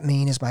does that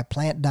mean? Is my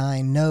plant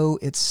dying? No,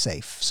 it's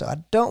safe. So I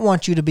don't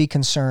want you to be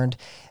concerned.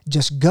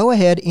 Just go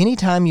ahead.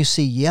 Anytime you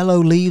see yellow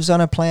leaves on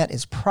a plant,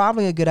 it's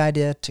probably a good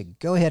idea to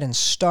go ahead and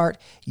start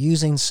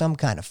using some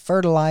kind of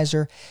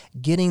fertilizer,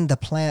 getting the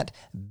plant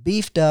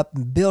beefed up,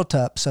 built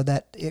up so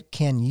that it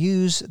can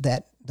use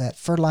that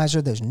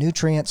fertilizer, those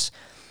nutrients,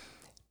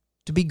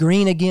 to be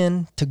green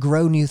again, to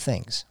grow new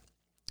things.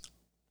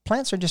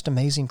 Plants are just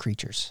amazing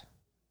creatures.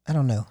 I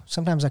don't know.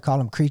 Sometimes I call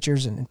them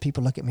creatures and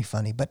people look at me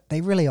funny, but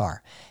they really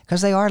are,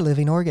 because they are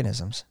living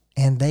organisms.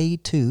 And they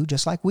too,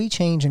 just like we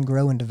change and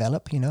grow and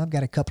develop. You know, I've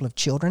got a couple of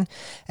children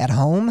at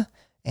home,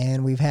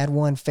 and we've had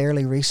one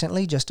fairly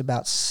recently, just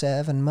about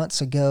 7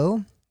 months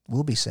ago.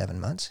 Will be 7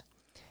 months.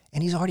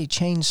 And he's already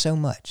changed so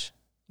much,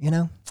 you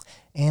know,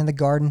 and the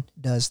garden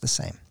does the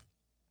same.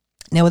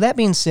 Now, with that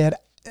being said,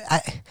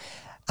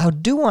 I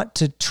do want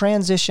to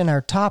transition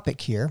our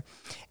topic here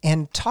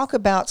and talk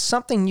about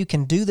something you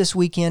can do this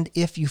weekend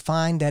if you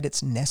find that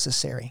it's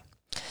necessary.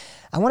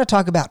 I want to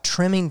talk about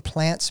trimming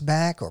plants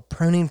back or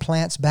pruning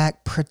plants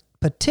back,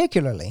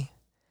 particularly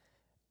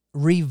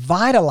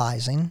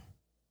revitalizing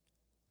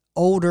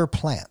older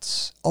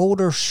plants,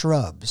 older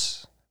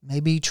shrubs,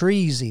 maybe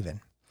trees even.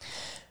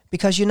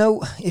 Because, you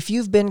know, if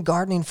you've been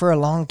gardening for a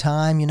long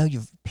time, you know,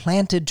 you've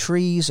planted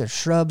trees or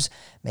shrubs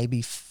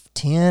maybe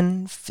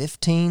 10,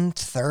 15,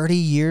 30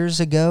 years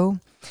ago,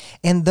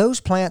 and those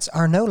plants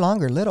are no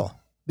longer little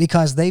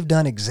because they've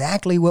done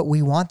exactly what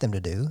we want them to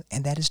do,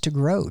 and that is to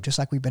grow, just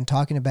like we've been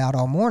talking about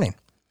all morning.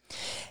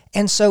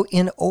 And so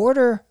in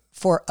order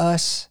for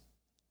us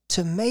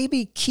to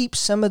maybe keep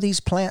some of these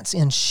plants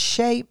in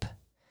shape,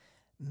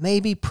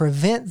 maybe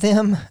prevent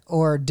them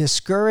or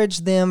discourage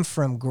them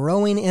from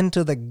growing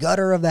into the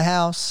gutter of the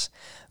house,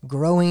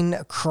 growing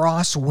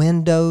across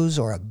windows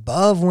or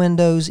above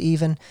windows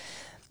even,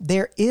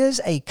 There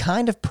is a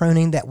kind of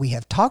pruning that we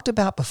have talked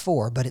about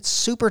before, but it's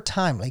super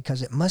timely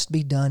because it must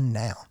be done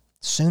now.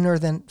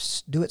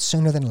 Do it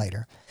sooner than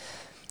later.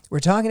 We're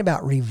talking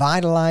about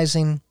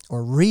revitalizing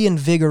or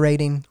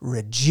reinvigorating,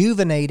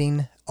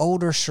 rejuvenating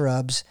older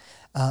shrubs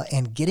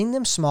and getting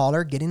them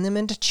smaller, getting them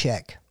into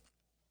check,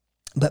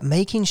 but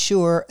making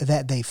sure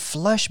that they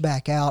flush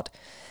back out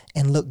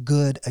and look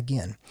good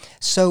again.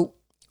 So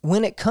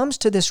when it comes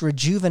to this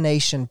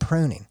rejuvenation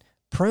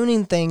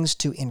pruning things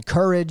to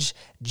encourage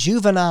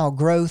juvenile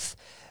growth,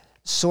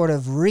 sort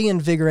of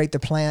reinvigorate the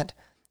plant,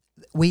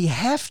 we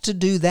have to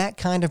do that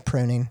kind of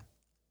pruning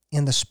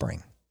in the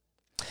spring.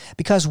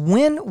 Because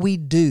when we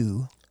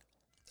do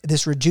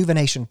this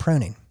rejuvenation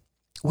pruning,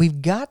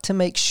 we've got to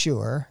make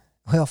sure,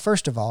 well,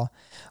 first of all,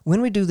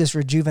 when we do this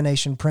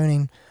rejuvenation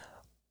pruning,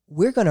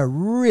 we're going to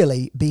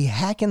really be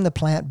hacking the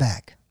plant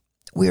back.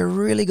 We're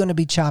really going to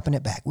be chopping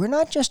it back. We're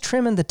not just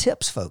trimming the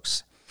tips,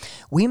 folks.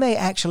 We may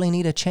actually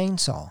need a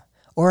chainsaw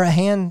or a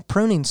hand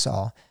pruning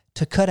saw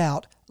to cut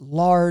out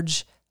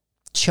large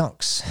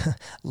chunks,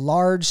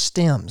 large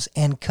stems,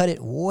 and cut it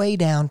way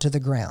down to the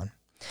ground.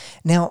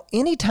 Now,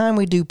 anytime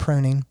we do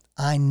pruning,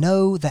 I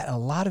know that a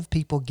lot of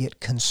people get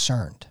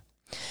concerned.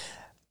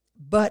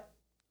 But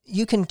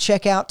you can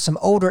check out some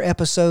older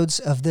episodes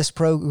of this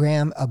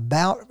program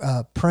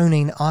about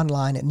pruning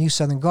online at New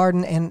Southern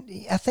Garden. And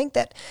I think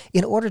that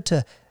in order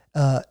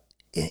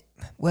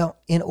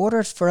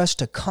for us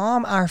to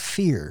calm our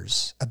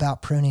fears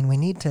about pruning, we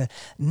need to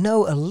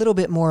know a little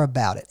bit more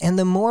about it. And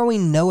the more we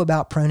know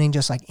about pruning,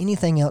 just like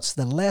anything else,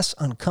 the less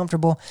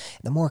uncomfortable,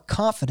 the more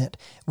confident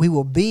we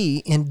will be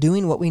in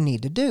doing what we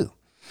need to do.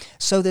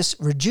 So this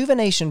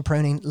rejuvenation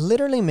pruning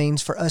literally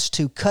means for us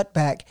to cut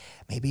back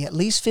maybe at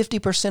least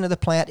 50% of the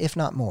plant, if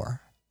not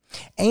more,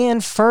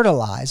 and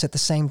fertilize at the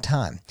same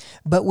time.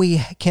 But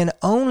we can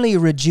only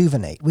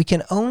rejuvenate. We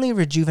can only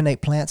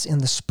rejuvenate plants in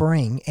the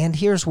spring, and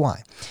here's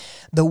why.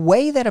 The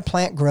way that a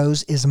plant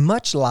grows is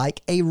much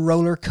like a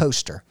roller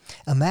coaster.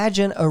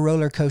 Imagine a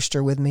roller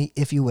coaster with me,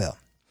 if you will.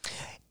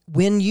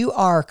 When you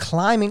are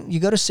climbing, you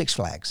go to Six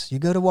Flags, you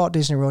go to Walt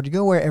Disney World, you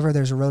go wherever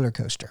there's a roller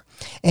coaster,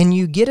 and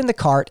you get in the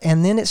cart,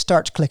 and then it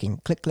starts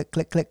clicking, click, click,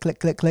 click, click, click,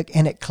 click, click,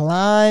 and it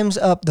climbs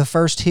up the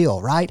first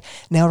hill, right?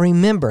 Now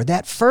remember,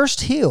 that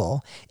first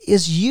hill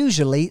is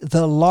usually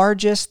the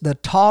largest, the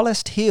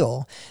tallest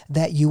hill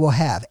that you will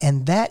have,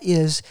 and that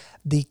is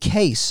the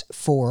case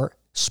for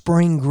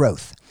spring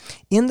growth.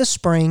 In the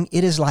spring,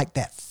 it is like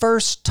that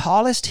first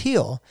tallest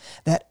hill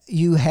that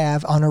you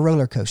have on a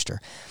roller coaster.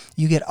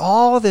 You get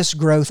all this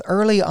growth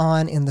early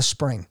on in the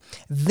spring.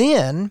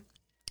 Then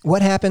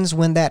what happens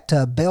when that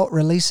belt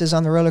releases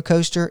on the roller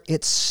coaster?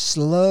 It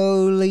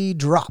slowly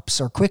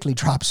drops, or quickly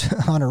drops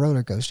on a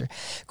roller coaster.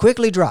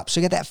 Quickly drops. So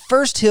you get that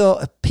first hill,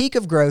 a peak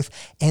of growth,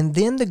 and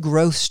then the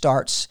growth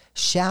starts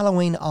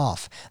shallowing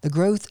off. The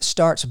growth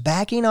starts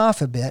backing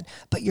off a bit,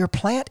 but your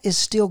plant is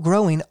still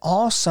growing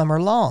all summer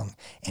long.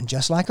 And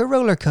just like a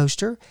roller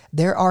coaster,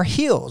 there are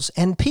hills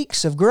and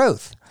peaks of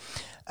growth.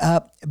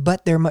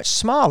 But they're much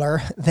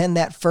smaller than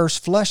that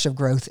first flush of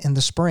growth in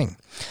the spring.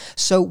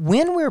 So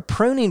when we're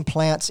pruning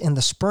plants in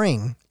the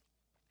spring,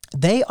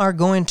 they are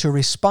going to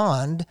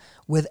respond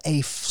with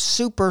a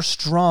super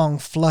strong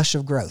flush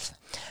of growth.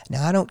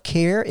 Now, I don't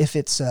care if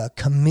it's a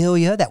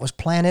camellia that was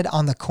planted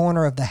on the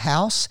corner of the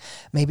house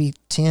maybe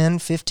 10,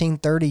 15,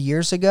 30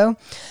 years ago,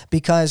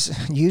 because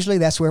usually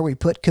that's where we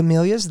put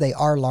camellias. They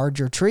are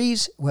larger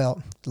trees,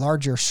 well,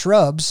 larger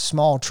shrubs,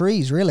 small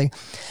trees really,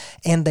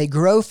 and they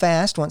grow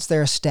fast once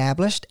they're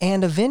established,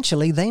 and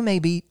eventually they may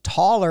be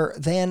taller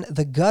than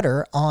the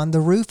gutter on the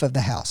roof of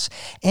the house.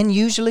 And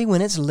usually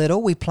when it's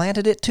little, we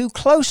planted it too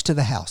close to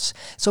the house.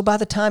 So by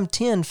the time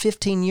 10,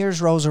 15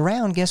 years rolls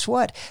around, guess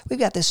what? We've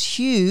got this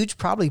huge,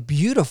 probably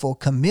beautiful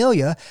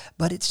camellia,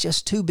 but it's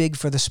just too big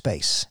for the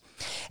space.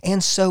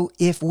 And so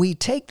if we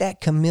take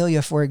that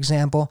camellia, for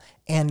example,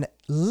 and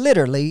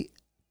literally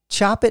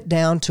chop it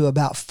down to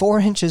about 4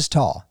 inches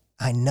tall,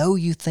 I know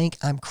you think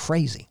I'm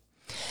crazy,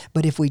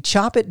 but if we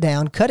chop it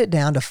down, cut it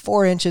down to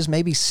 4 inches,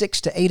 maybe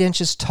 6 to 8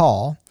 inches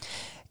tall,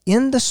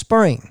 in the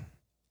spring,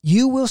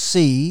 you will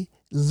see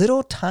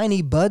little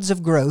tiny buds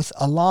of growth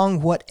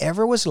along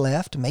whatever was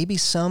left. Maybe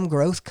some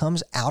growth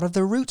comes out of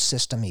the root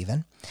system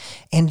even.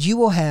 And you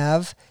will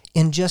have,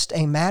 in just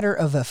a matter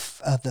of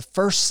the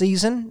first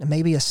season,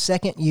 maybe a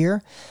second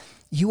year,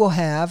 you will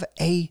have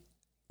a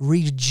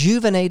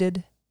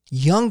rejuvenated,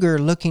 younger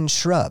looking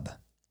shrub.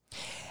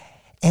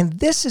 And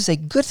this is a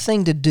good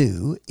thing to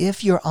do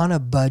if you're on a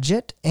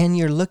budget and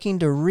you're looking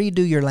to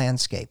redo your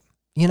landscape.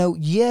 You know,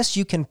 yes,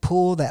 you can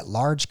pull that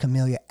large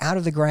camellia out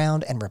of the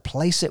ground and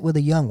replace it with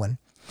a young one.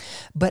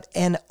 But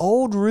an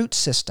old root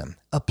system,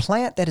 a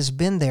plant that has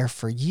been there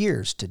for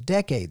years to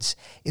decades,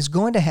 is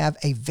going to have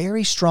a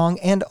very strong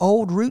and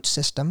old root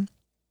system.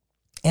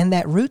 And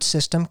that root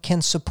system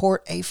can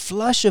support a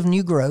flush of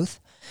new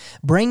growth,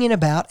 bringing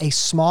about a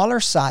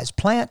smaller size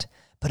plant,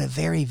 but a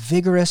very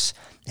vigorous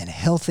and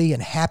healthy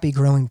and happy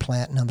growing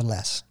plant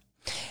nonetheless.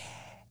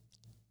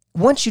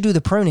 once you do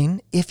the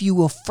pruning, if you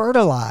will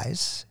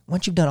fertilize,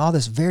 once you've done all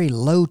this very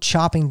low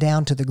chopping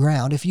down to the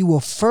ground, if you will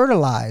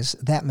fertilize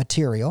that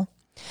material,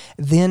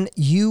 then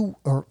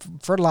or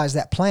fertilize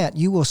that plant,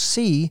 you will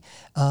see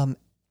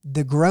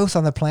the growth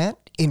on the plant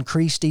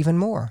increased even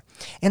more.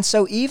 And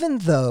so even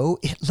though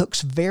it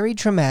looks very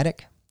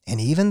dramatic, and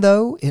even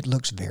though it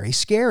looks very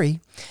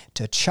scary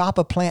to chop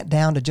a plant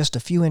down to just a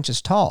few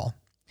inches tall,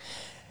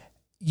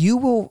 you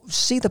will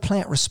see the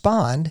plant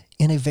respond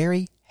in a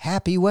very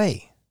happy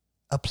way.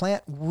 A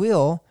plant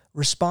will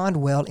respond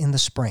well in the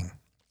spring.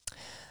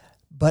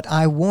 But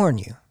I warn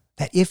you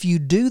that if you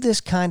do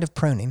this kind of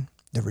pruning,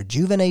 the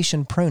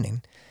rejuvenation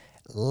pruning,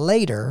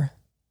 later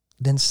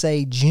than,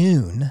 say,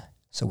 June,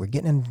 so we're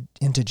getting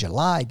into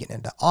July, getting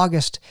into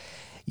August,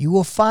 you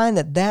will find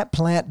that that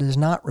plant does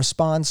not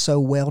respond so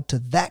well to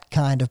that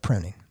kind of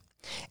pruning.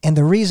 And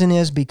the reason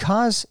is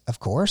because, of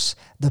course,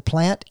 the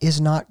plant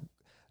is not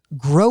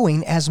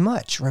growing as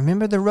much.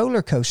 Remember the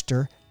roller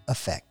coaster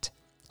effect.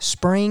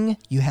 Spring,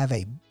 you have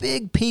a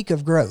big peak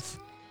of growth.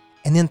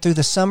 And then through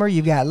the summer,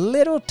 you've got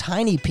little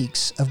tiny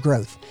peaks of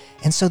growth.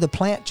 And so the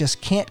plant just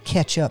can't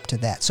catch up to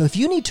that. So if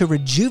you need to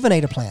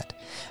rejuvenate a plant,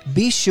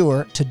 be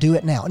sure to do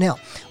it now. Now,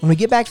 when we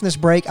get back from this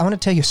break, I want to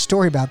tell you a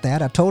story about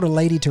that. I told a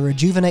lady to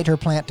rejuvenate her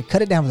plant, to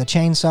cut it down with a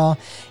chainsaw,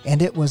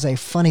 and it was a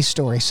funny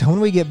story. So when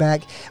we get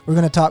back, we're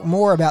going to talk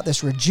more about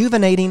this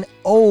rejuvenating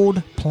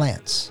old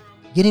plants,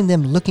 getting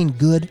them looking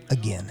good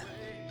again.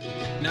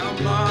 Now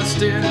I'm lost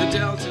in the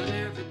Delta.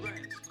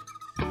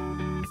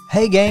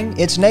 Hey gang,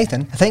 it's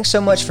Nathan. Thanks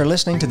so much for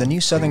listening to the New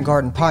Southern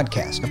Garden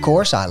Podcast. Of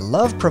course, I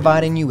love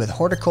providing you with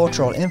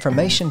horticultural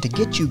information to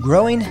get you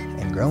growing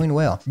and growing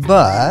well.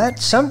 But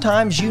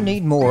sometimes you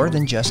need more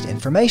than just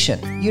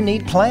information. You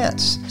need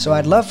plants. So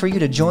I'd love for you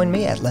to join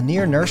me at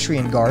Lanier Nursery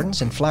and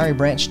Gardens in Flowery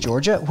Branch,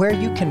 Georgia, where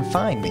you can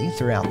find me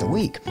throughout the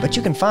week. But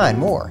you can find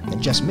more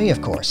than just me,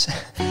 of course.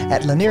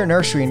 At Lanier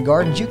Nursery and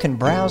Gardens, you can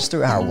browse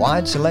through our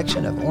wide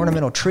selection of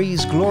ornamental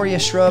trees,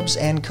 glorious shrubs,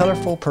 and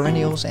colorful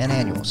perennials and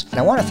annuals. And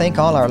I want to thank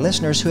all our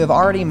listeners who have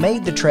already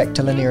made the trek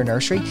to Lanier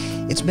Nursery.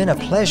 It's been a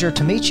pleasure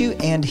to meet you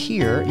and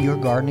hear your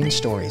gardening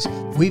stories.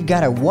 We've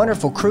got a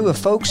wonderful crew of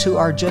folks who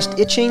are just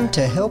itching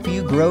to help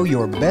you grow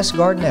your best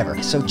garden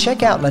ever. So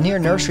check out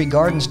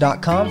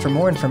LanierNurseryGardens.com for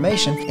more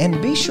information,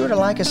 and be sure to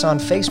like us on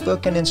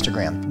Facebook and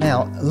Instagram.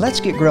 Now, let's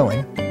get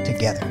growing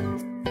together.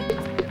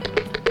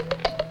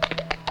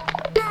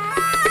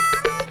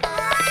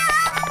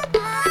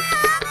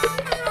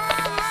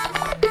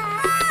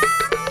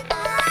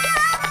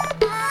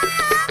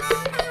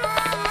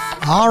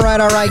 All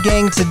right,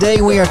 gang.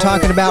 Today we are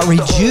talking about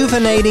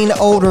rejuvenating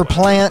older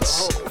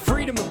plants,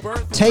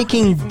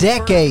 taking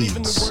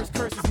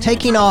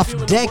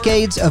off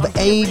decades of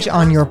age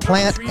on your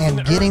plant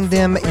and getting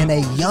them in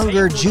a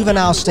younger,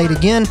 juvenile state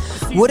again.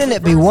 Wouldn't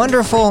it be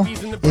wonderful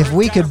if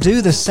we could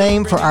do the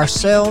same for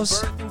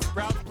ourselves?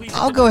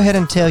 I'll go ahead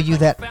and tell you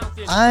that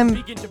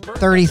I'm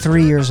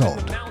 33 years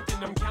old.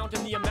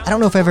 I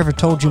don't know if I've ever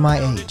told you my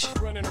age.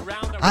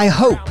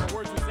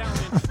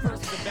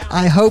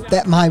 I hope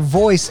that my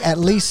voice at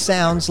least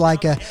sounds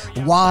like a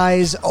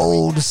wise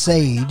old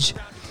sage.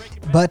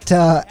 But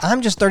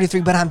I'm just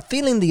 33, but I'm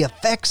feeling the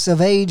effects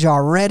of age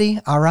already,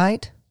 all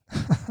right?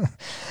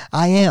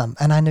 I am.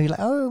 And I know you're like,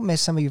 oh,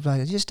 some of you are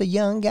like, just a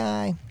young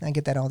guy. I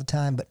get that all the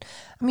time. But,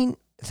 I mean,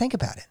 think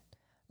about it.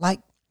 Like,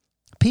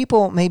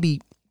 people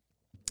maybe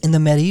in the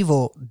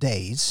medieval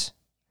days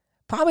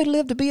probably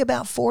lived to be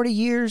about 40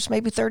 years,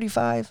 maybe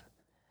 35.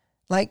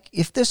 Like,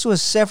 if this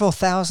was several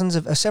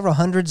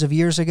hundreds of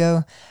years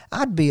ago,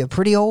 I'd be a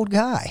pretty old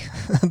guy.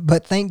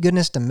 But thank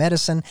goodness to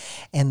medicine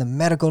and the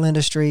medical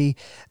industry,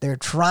 they're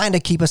trying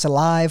to keep us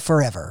alive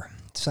forever.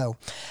 So,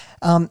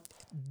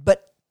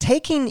 but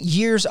taking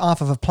years off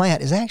of a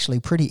plant is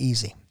actually pretty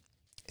easy.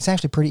 It's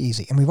actually pretty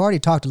easy. And we've already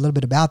talked a little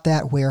bit about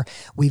that, where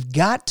we've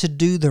got to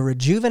do the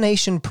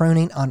rejuvenation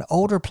pruning on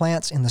older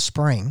plants in the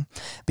spring,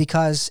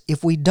 because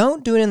if we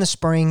don't do it in the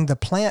spring, the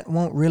plant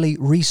won't really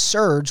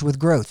resurge with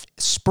growth.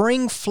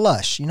 Spring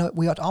flush. You know,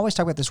 we always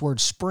talk about this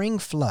word, spring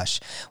flush.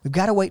 We've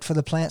got to wait for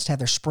the plants to have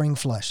their spring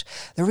flush.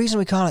 The reason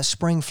we call it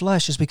spring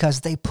flush is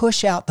because they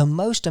push out the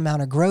most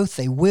amount of growth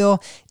they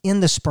will in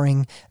the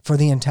spring for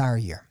the entire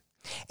year.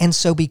 And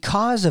so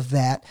because of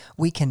that,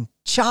 we can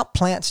chop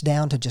plants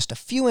down to just a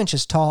few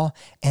inches tall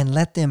and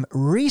let them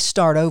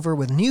restart over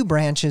with new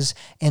branches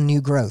and new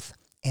growth,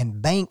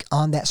 and bank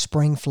on that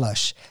spring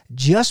flush.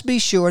 Just be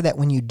sure that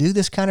when you do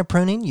this kind of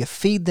pruning, you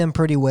feed them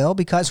pretty well,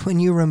 because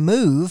when you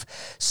remove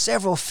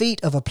several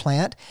feet of a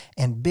plant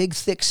and big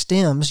thick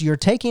stems, you're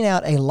taking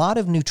out a lot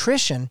of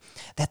nutrition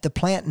that the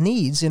plant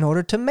needs in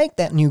order to make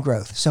that new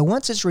growth. So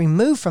once it's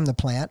removed from the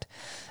plant,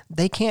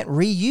 they can't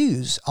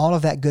reuse all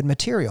of that good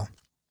material.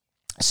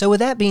 So with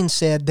that being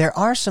said, there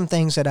are some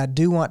things that I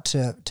do want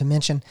to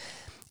mention.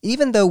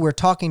 Even though we're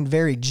talking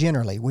very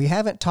generally, we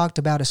haven't talked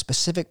about a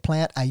specific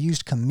plant. I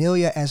used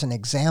camellia as an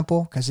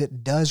example because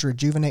it does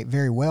rejuvenate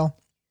very well.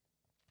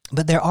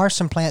 But there are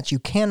some plants you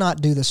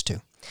cannot do this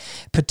to.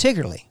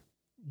 Particularly,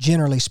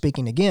 generally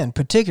speaking again,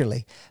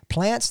 particularly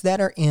plants that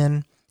are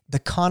in the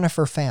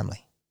conifer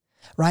family.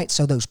 right?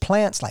 So those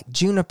plants like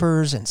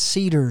junipers and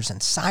cedars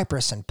and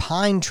cypress and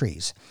pine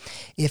trees,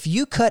 if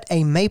you cut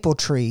a maple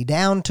tree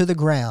down to the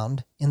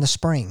ground in the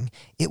spring,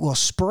 it will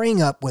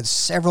spring up with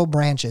several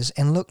branches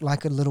and look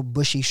like a little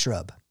bushy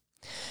shrub.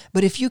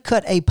 But if you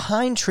cut a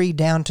pine tree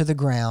down to the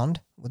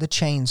ground with a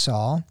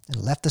chainsaw and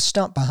left the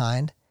stump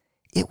behind,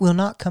 it will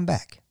not come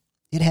back.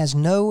 It has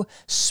no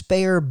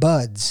spare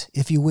buds,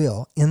 if you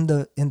will, in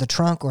the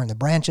trunk or in the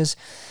branches.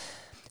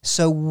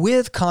 So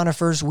with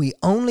conifers, we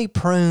only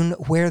prune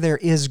where there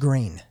is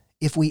green.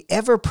 If we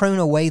ever prune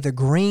away the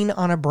green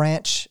on a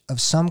branch of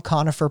some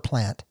conifer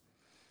plant,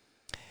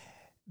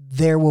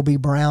 there will be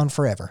brown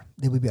forever.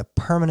 There will be a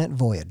permanent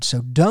void.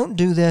 So don't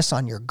do this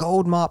on your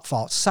gold mop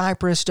false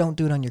cypress. Don't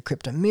do it on your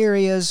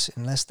cryptomerias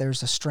unless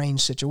there's a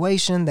strange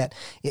situation that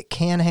it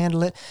can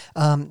handle it.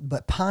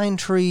 But pine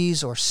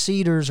trees or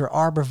cedars or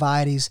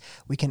arborvitaes,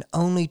 we can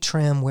only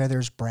trim where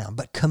there's brown.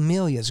 But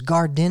camellias,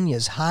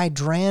 gardenias,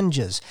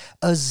 hydrangeas,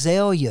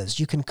 azaleas,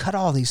 you can cut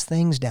all these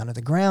things down to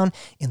the ground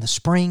in the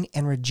spring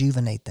and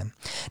rejuvenate them.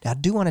 Now, I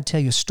do want to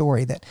tell you a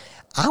story that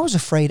I was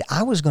afraid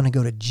I was going to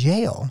go to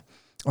jail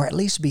or at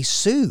least be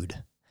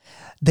sued.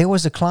 There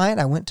was a client,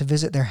 I went to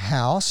visit their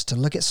house to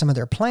look at some of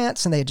their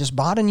plants, and they had just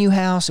bought a new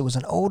house. It was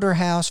an older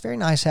house, very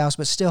nice house,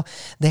 but still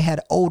they had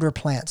older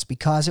plants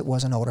because it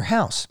was an older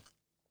house.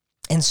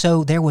 And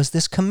so there was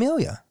this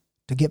camellia.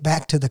 To get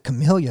back to the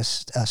camellia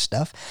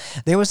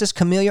stuff, there was this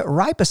camellia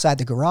right beside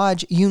the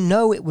garage. You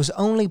know, it was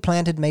only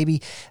planted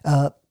maybe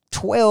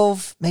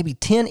 12, maybe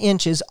 10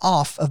 inches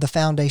off of the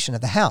foundation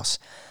of the house.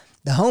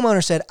 The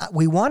homeowner said,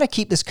 we want to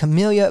keep this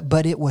camellia,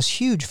 but it was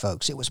huge,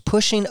 folks. It was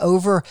pushing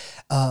over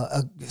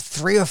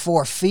 3 or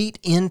 4 feet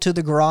into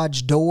the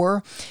garage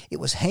door. It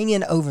was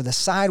hanging over the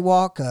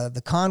sidewalk,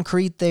 the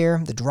concrete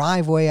there, the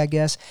driveway, I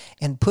guess,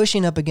 and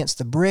pushing up against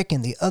the brick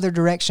in the other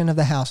direction of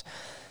the house.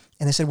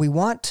 And they said, we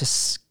want to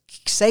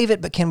save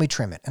it, but can we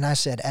trim it? And I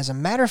said, as a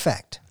matter of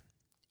fact,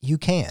 you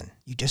can.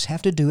 You just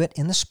have to do it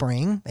in the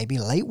spring, maybe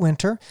late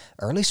winter,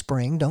 early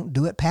spring. Don't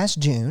do it past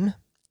June.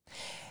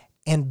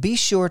 And be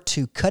sure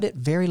to cut it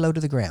very low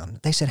to the ground.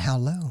 They said, how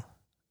low?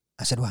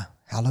 I said, well,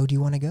 how low do you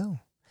want to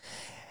go?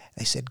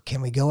 They said,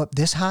 can we go up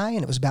this high?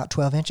 And it was about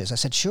 12 inches. I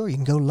said, sure, you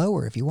can go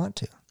lower if you want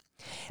to.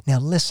 Now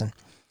listen,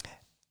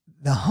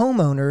 the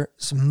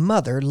homeowner's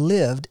mother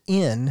lived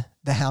in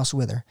the house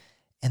with her,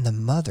 and the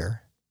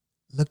mother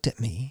looked at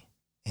me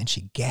and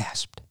she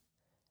gasped.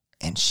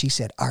 And she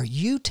said, are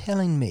you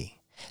telling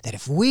me that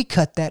if we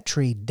cut that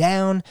tree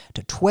down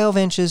to 12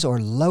 inches or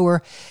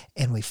lower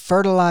and we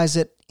fertilize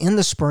it in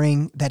the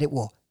spring, that it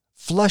will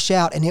flush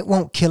out and it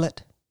won't kill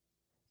it?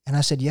 And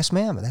I said, yes,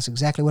 ma'am. That's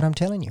exactly what I'm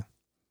telling you.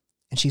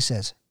 And she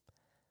says,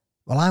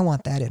 well, I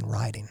want that in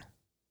writing.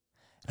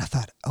 And I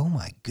thought, oh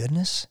my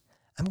goodness,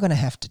 I'm going to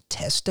have to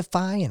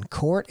testify in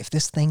court if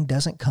this thing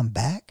doesn't come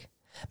back.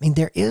 I mean,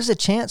 there is a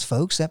chance,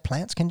 folks, that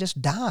plants can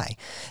just die.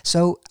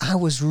 So I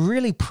was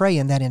really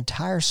praying that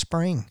entire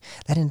spring,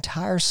 that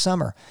entire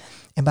summer.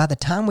 And by the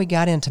time we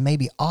got into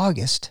maybe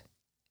August,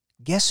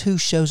 guess who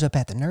shows up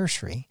at the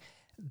nursery?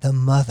 The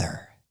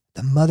mother.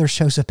 The mother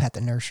shows up at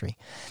the nursery.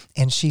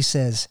 And she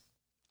says,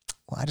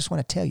 well, I just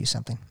want to tell you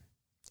something.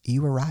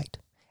 You were right.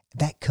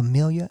 That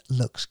camellia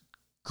looks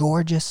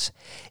gorgeous.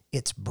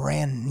 It's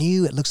brand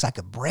new. It looks like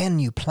a brand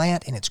new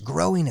plant, and it's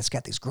growing. It's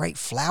got these great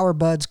flower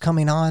buds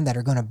coming on that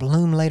are going to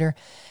bloom later.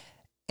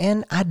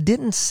 And I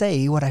didn't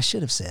say what I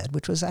should have said,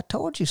 which was, I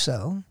told you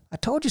so. I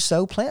told you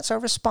so. Plants are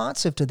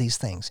responsive to these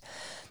things.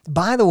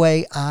 By the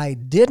way, I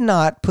did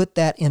not put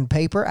that in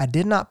paper. I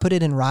did not put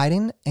it in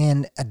writing,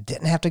 and I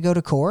didn't have to go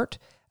to court.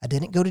 I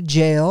didn't go to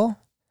jail.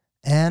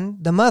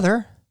 And the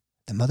mother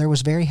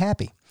was very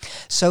happy.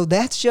 So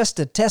that's just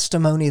a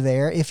testimony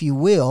there, if you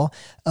will,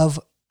 of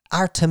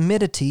our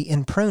timidity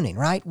in pruning,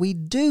 right? We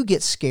do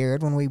get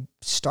scared when we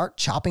start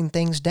chopping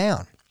things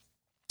down.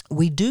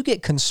 We do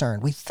get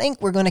concerned. We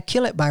think we're going to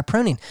kill it by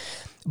pruning.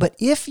 But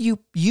if you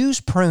use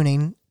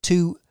pruning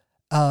to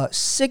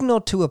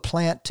signal to a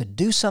plant to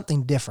do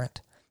something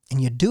different, and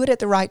you do it at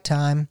the right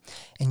time,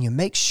 and you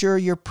make sure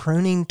your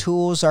pruning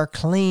tools are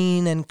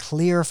clean and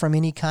clear from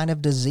any kind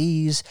of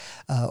disease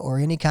or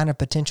any kind of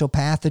potential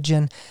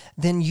pathogen,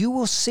 then you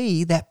will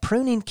see that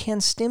pruning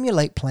can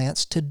stimulate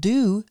plants to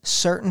do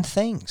certain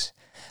things.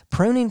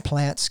 Pruning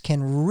plants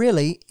can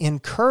really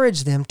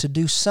encourage them to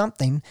do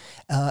something.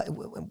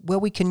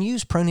 We can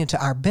use pruning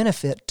to our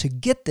benefit to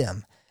get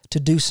them to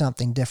do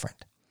something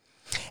different.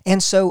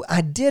 And so I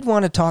did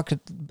want to talk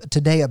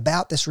today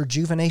about this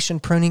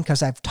rejuvenation pruning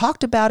because I've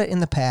talked about it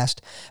in the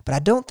past, but I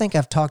don't think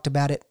I've talked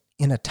about it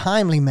in a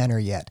timely manner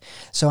yet.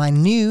 So I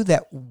knew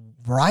that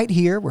right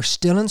here, we're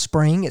still in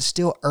spring. It's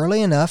still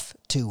early enough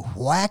to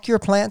whack your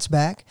plants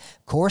back.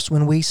 Of course,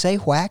 when we say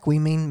whack, we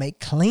mean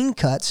make clean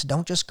cuts.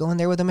 Don't just go in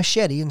there with a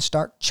machete and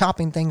start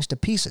chopping things to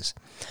pieces.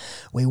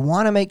 We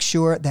want to make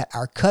sure that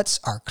our cuts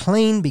are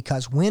clean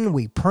because when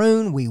we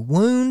prune, we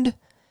wound.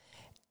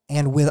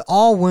 And with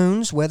all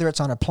wounds, whether it's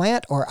on a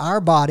plant or our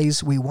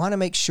bodies, we want to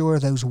make sure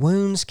those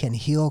wounds can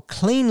heal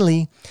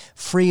cleanly,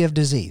 free of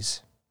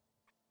disease.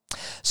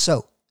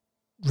 So,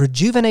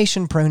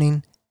 rejuvenation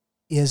pruning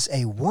is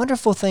a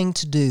wonderful thing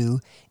to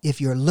do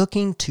if you're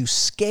looking to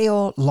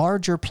scale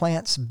larger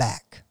plants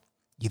back.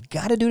 You've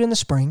got to do it in the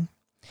spring.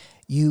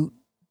 You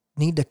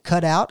need to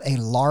cut out a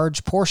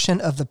large portion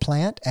of the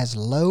plant as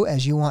low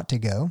as you want to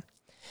go.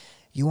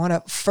 You want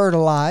to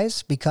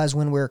fertilize, because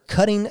when we're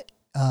cutting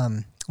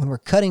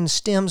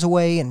stems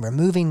away and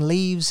removing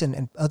leaves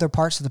and other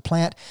parts of the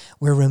plant,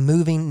 we're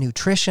removing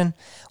nutrition.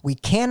 We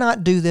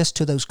cannot do this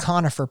to those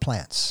conifer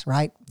plants,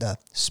 right? The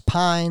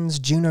pines,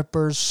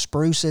 junipers,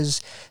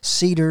 spruces,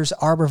 cedars,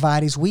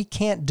 arborvitaes. We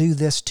can't do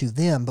this to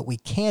them, but we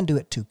can do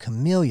it to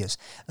camellias,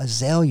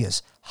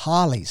 azaleas,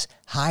 hollies,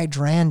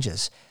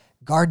 hydrangeas,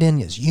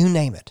 gardenias, you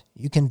name it.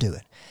 You can do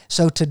it.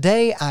 So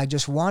today I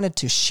just wanted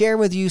to share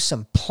with you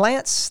some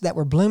plants that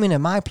were blooming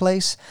in my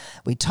place.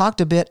 We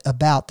talked a bit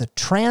about the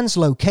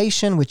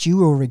translocation, which you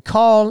will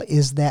recall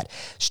is that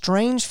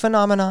strange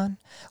phenomenon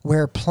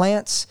where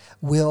plants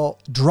will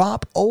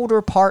drop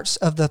older parts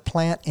of the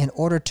plant in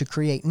order to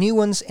create new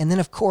ones. And then,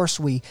 of course,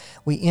 we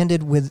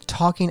ended with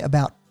talking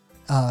about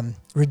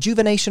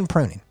rejuvenation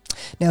pruning.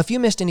 Now, if you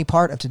missed any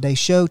part of today's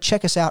show,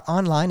 check us out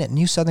online at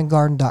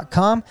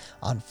newsoutherngarden.com,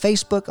 on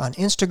Facebook, on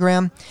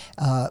Instagram,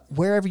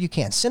 wherever you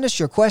can. Send us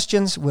your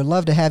questions. We'd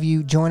love to have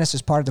you join us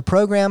as part of the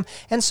program.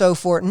 And so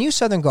for New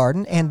Southern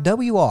Garden and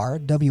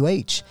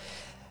WRWH,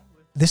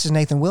 this is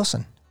Nathan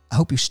Wilson. I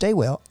hope you stay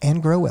well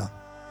and grow well.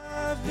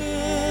 I've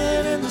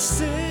been in the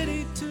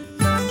city too.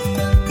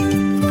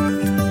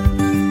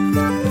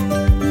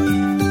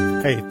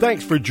 Hey,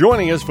 thanks for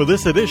joining us for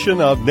this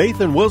edition of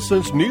Nathan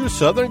Wilson's New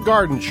Southern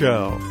Garden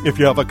Show. If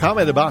you have a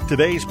comment about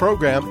today's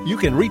program, you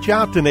can reach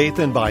out to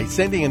Nathan by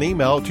sending an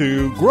email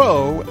to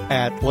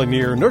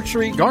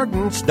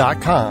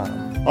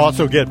grow@lanierNurseryGardens.com.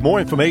 Also get more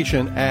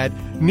information at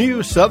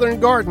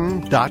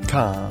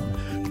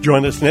newsoutherngarden.com.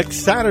 Join us next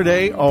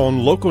Saturday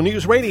on Local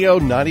News Radio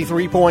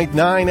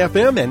 93.9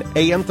 FM and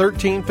AM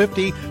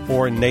 1350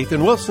 for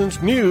Nathan Wilson's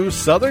New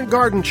Southern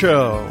Garden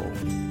Show.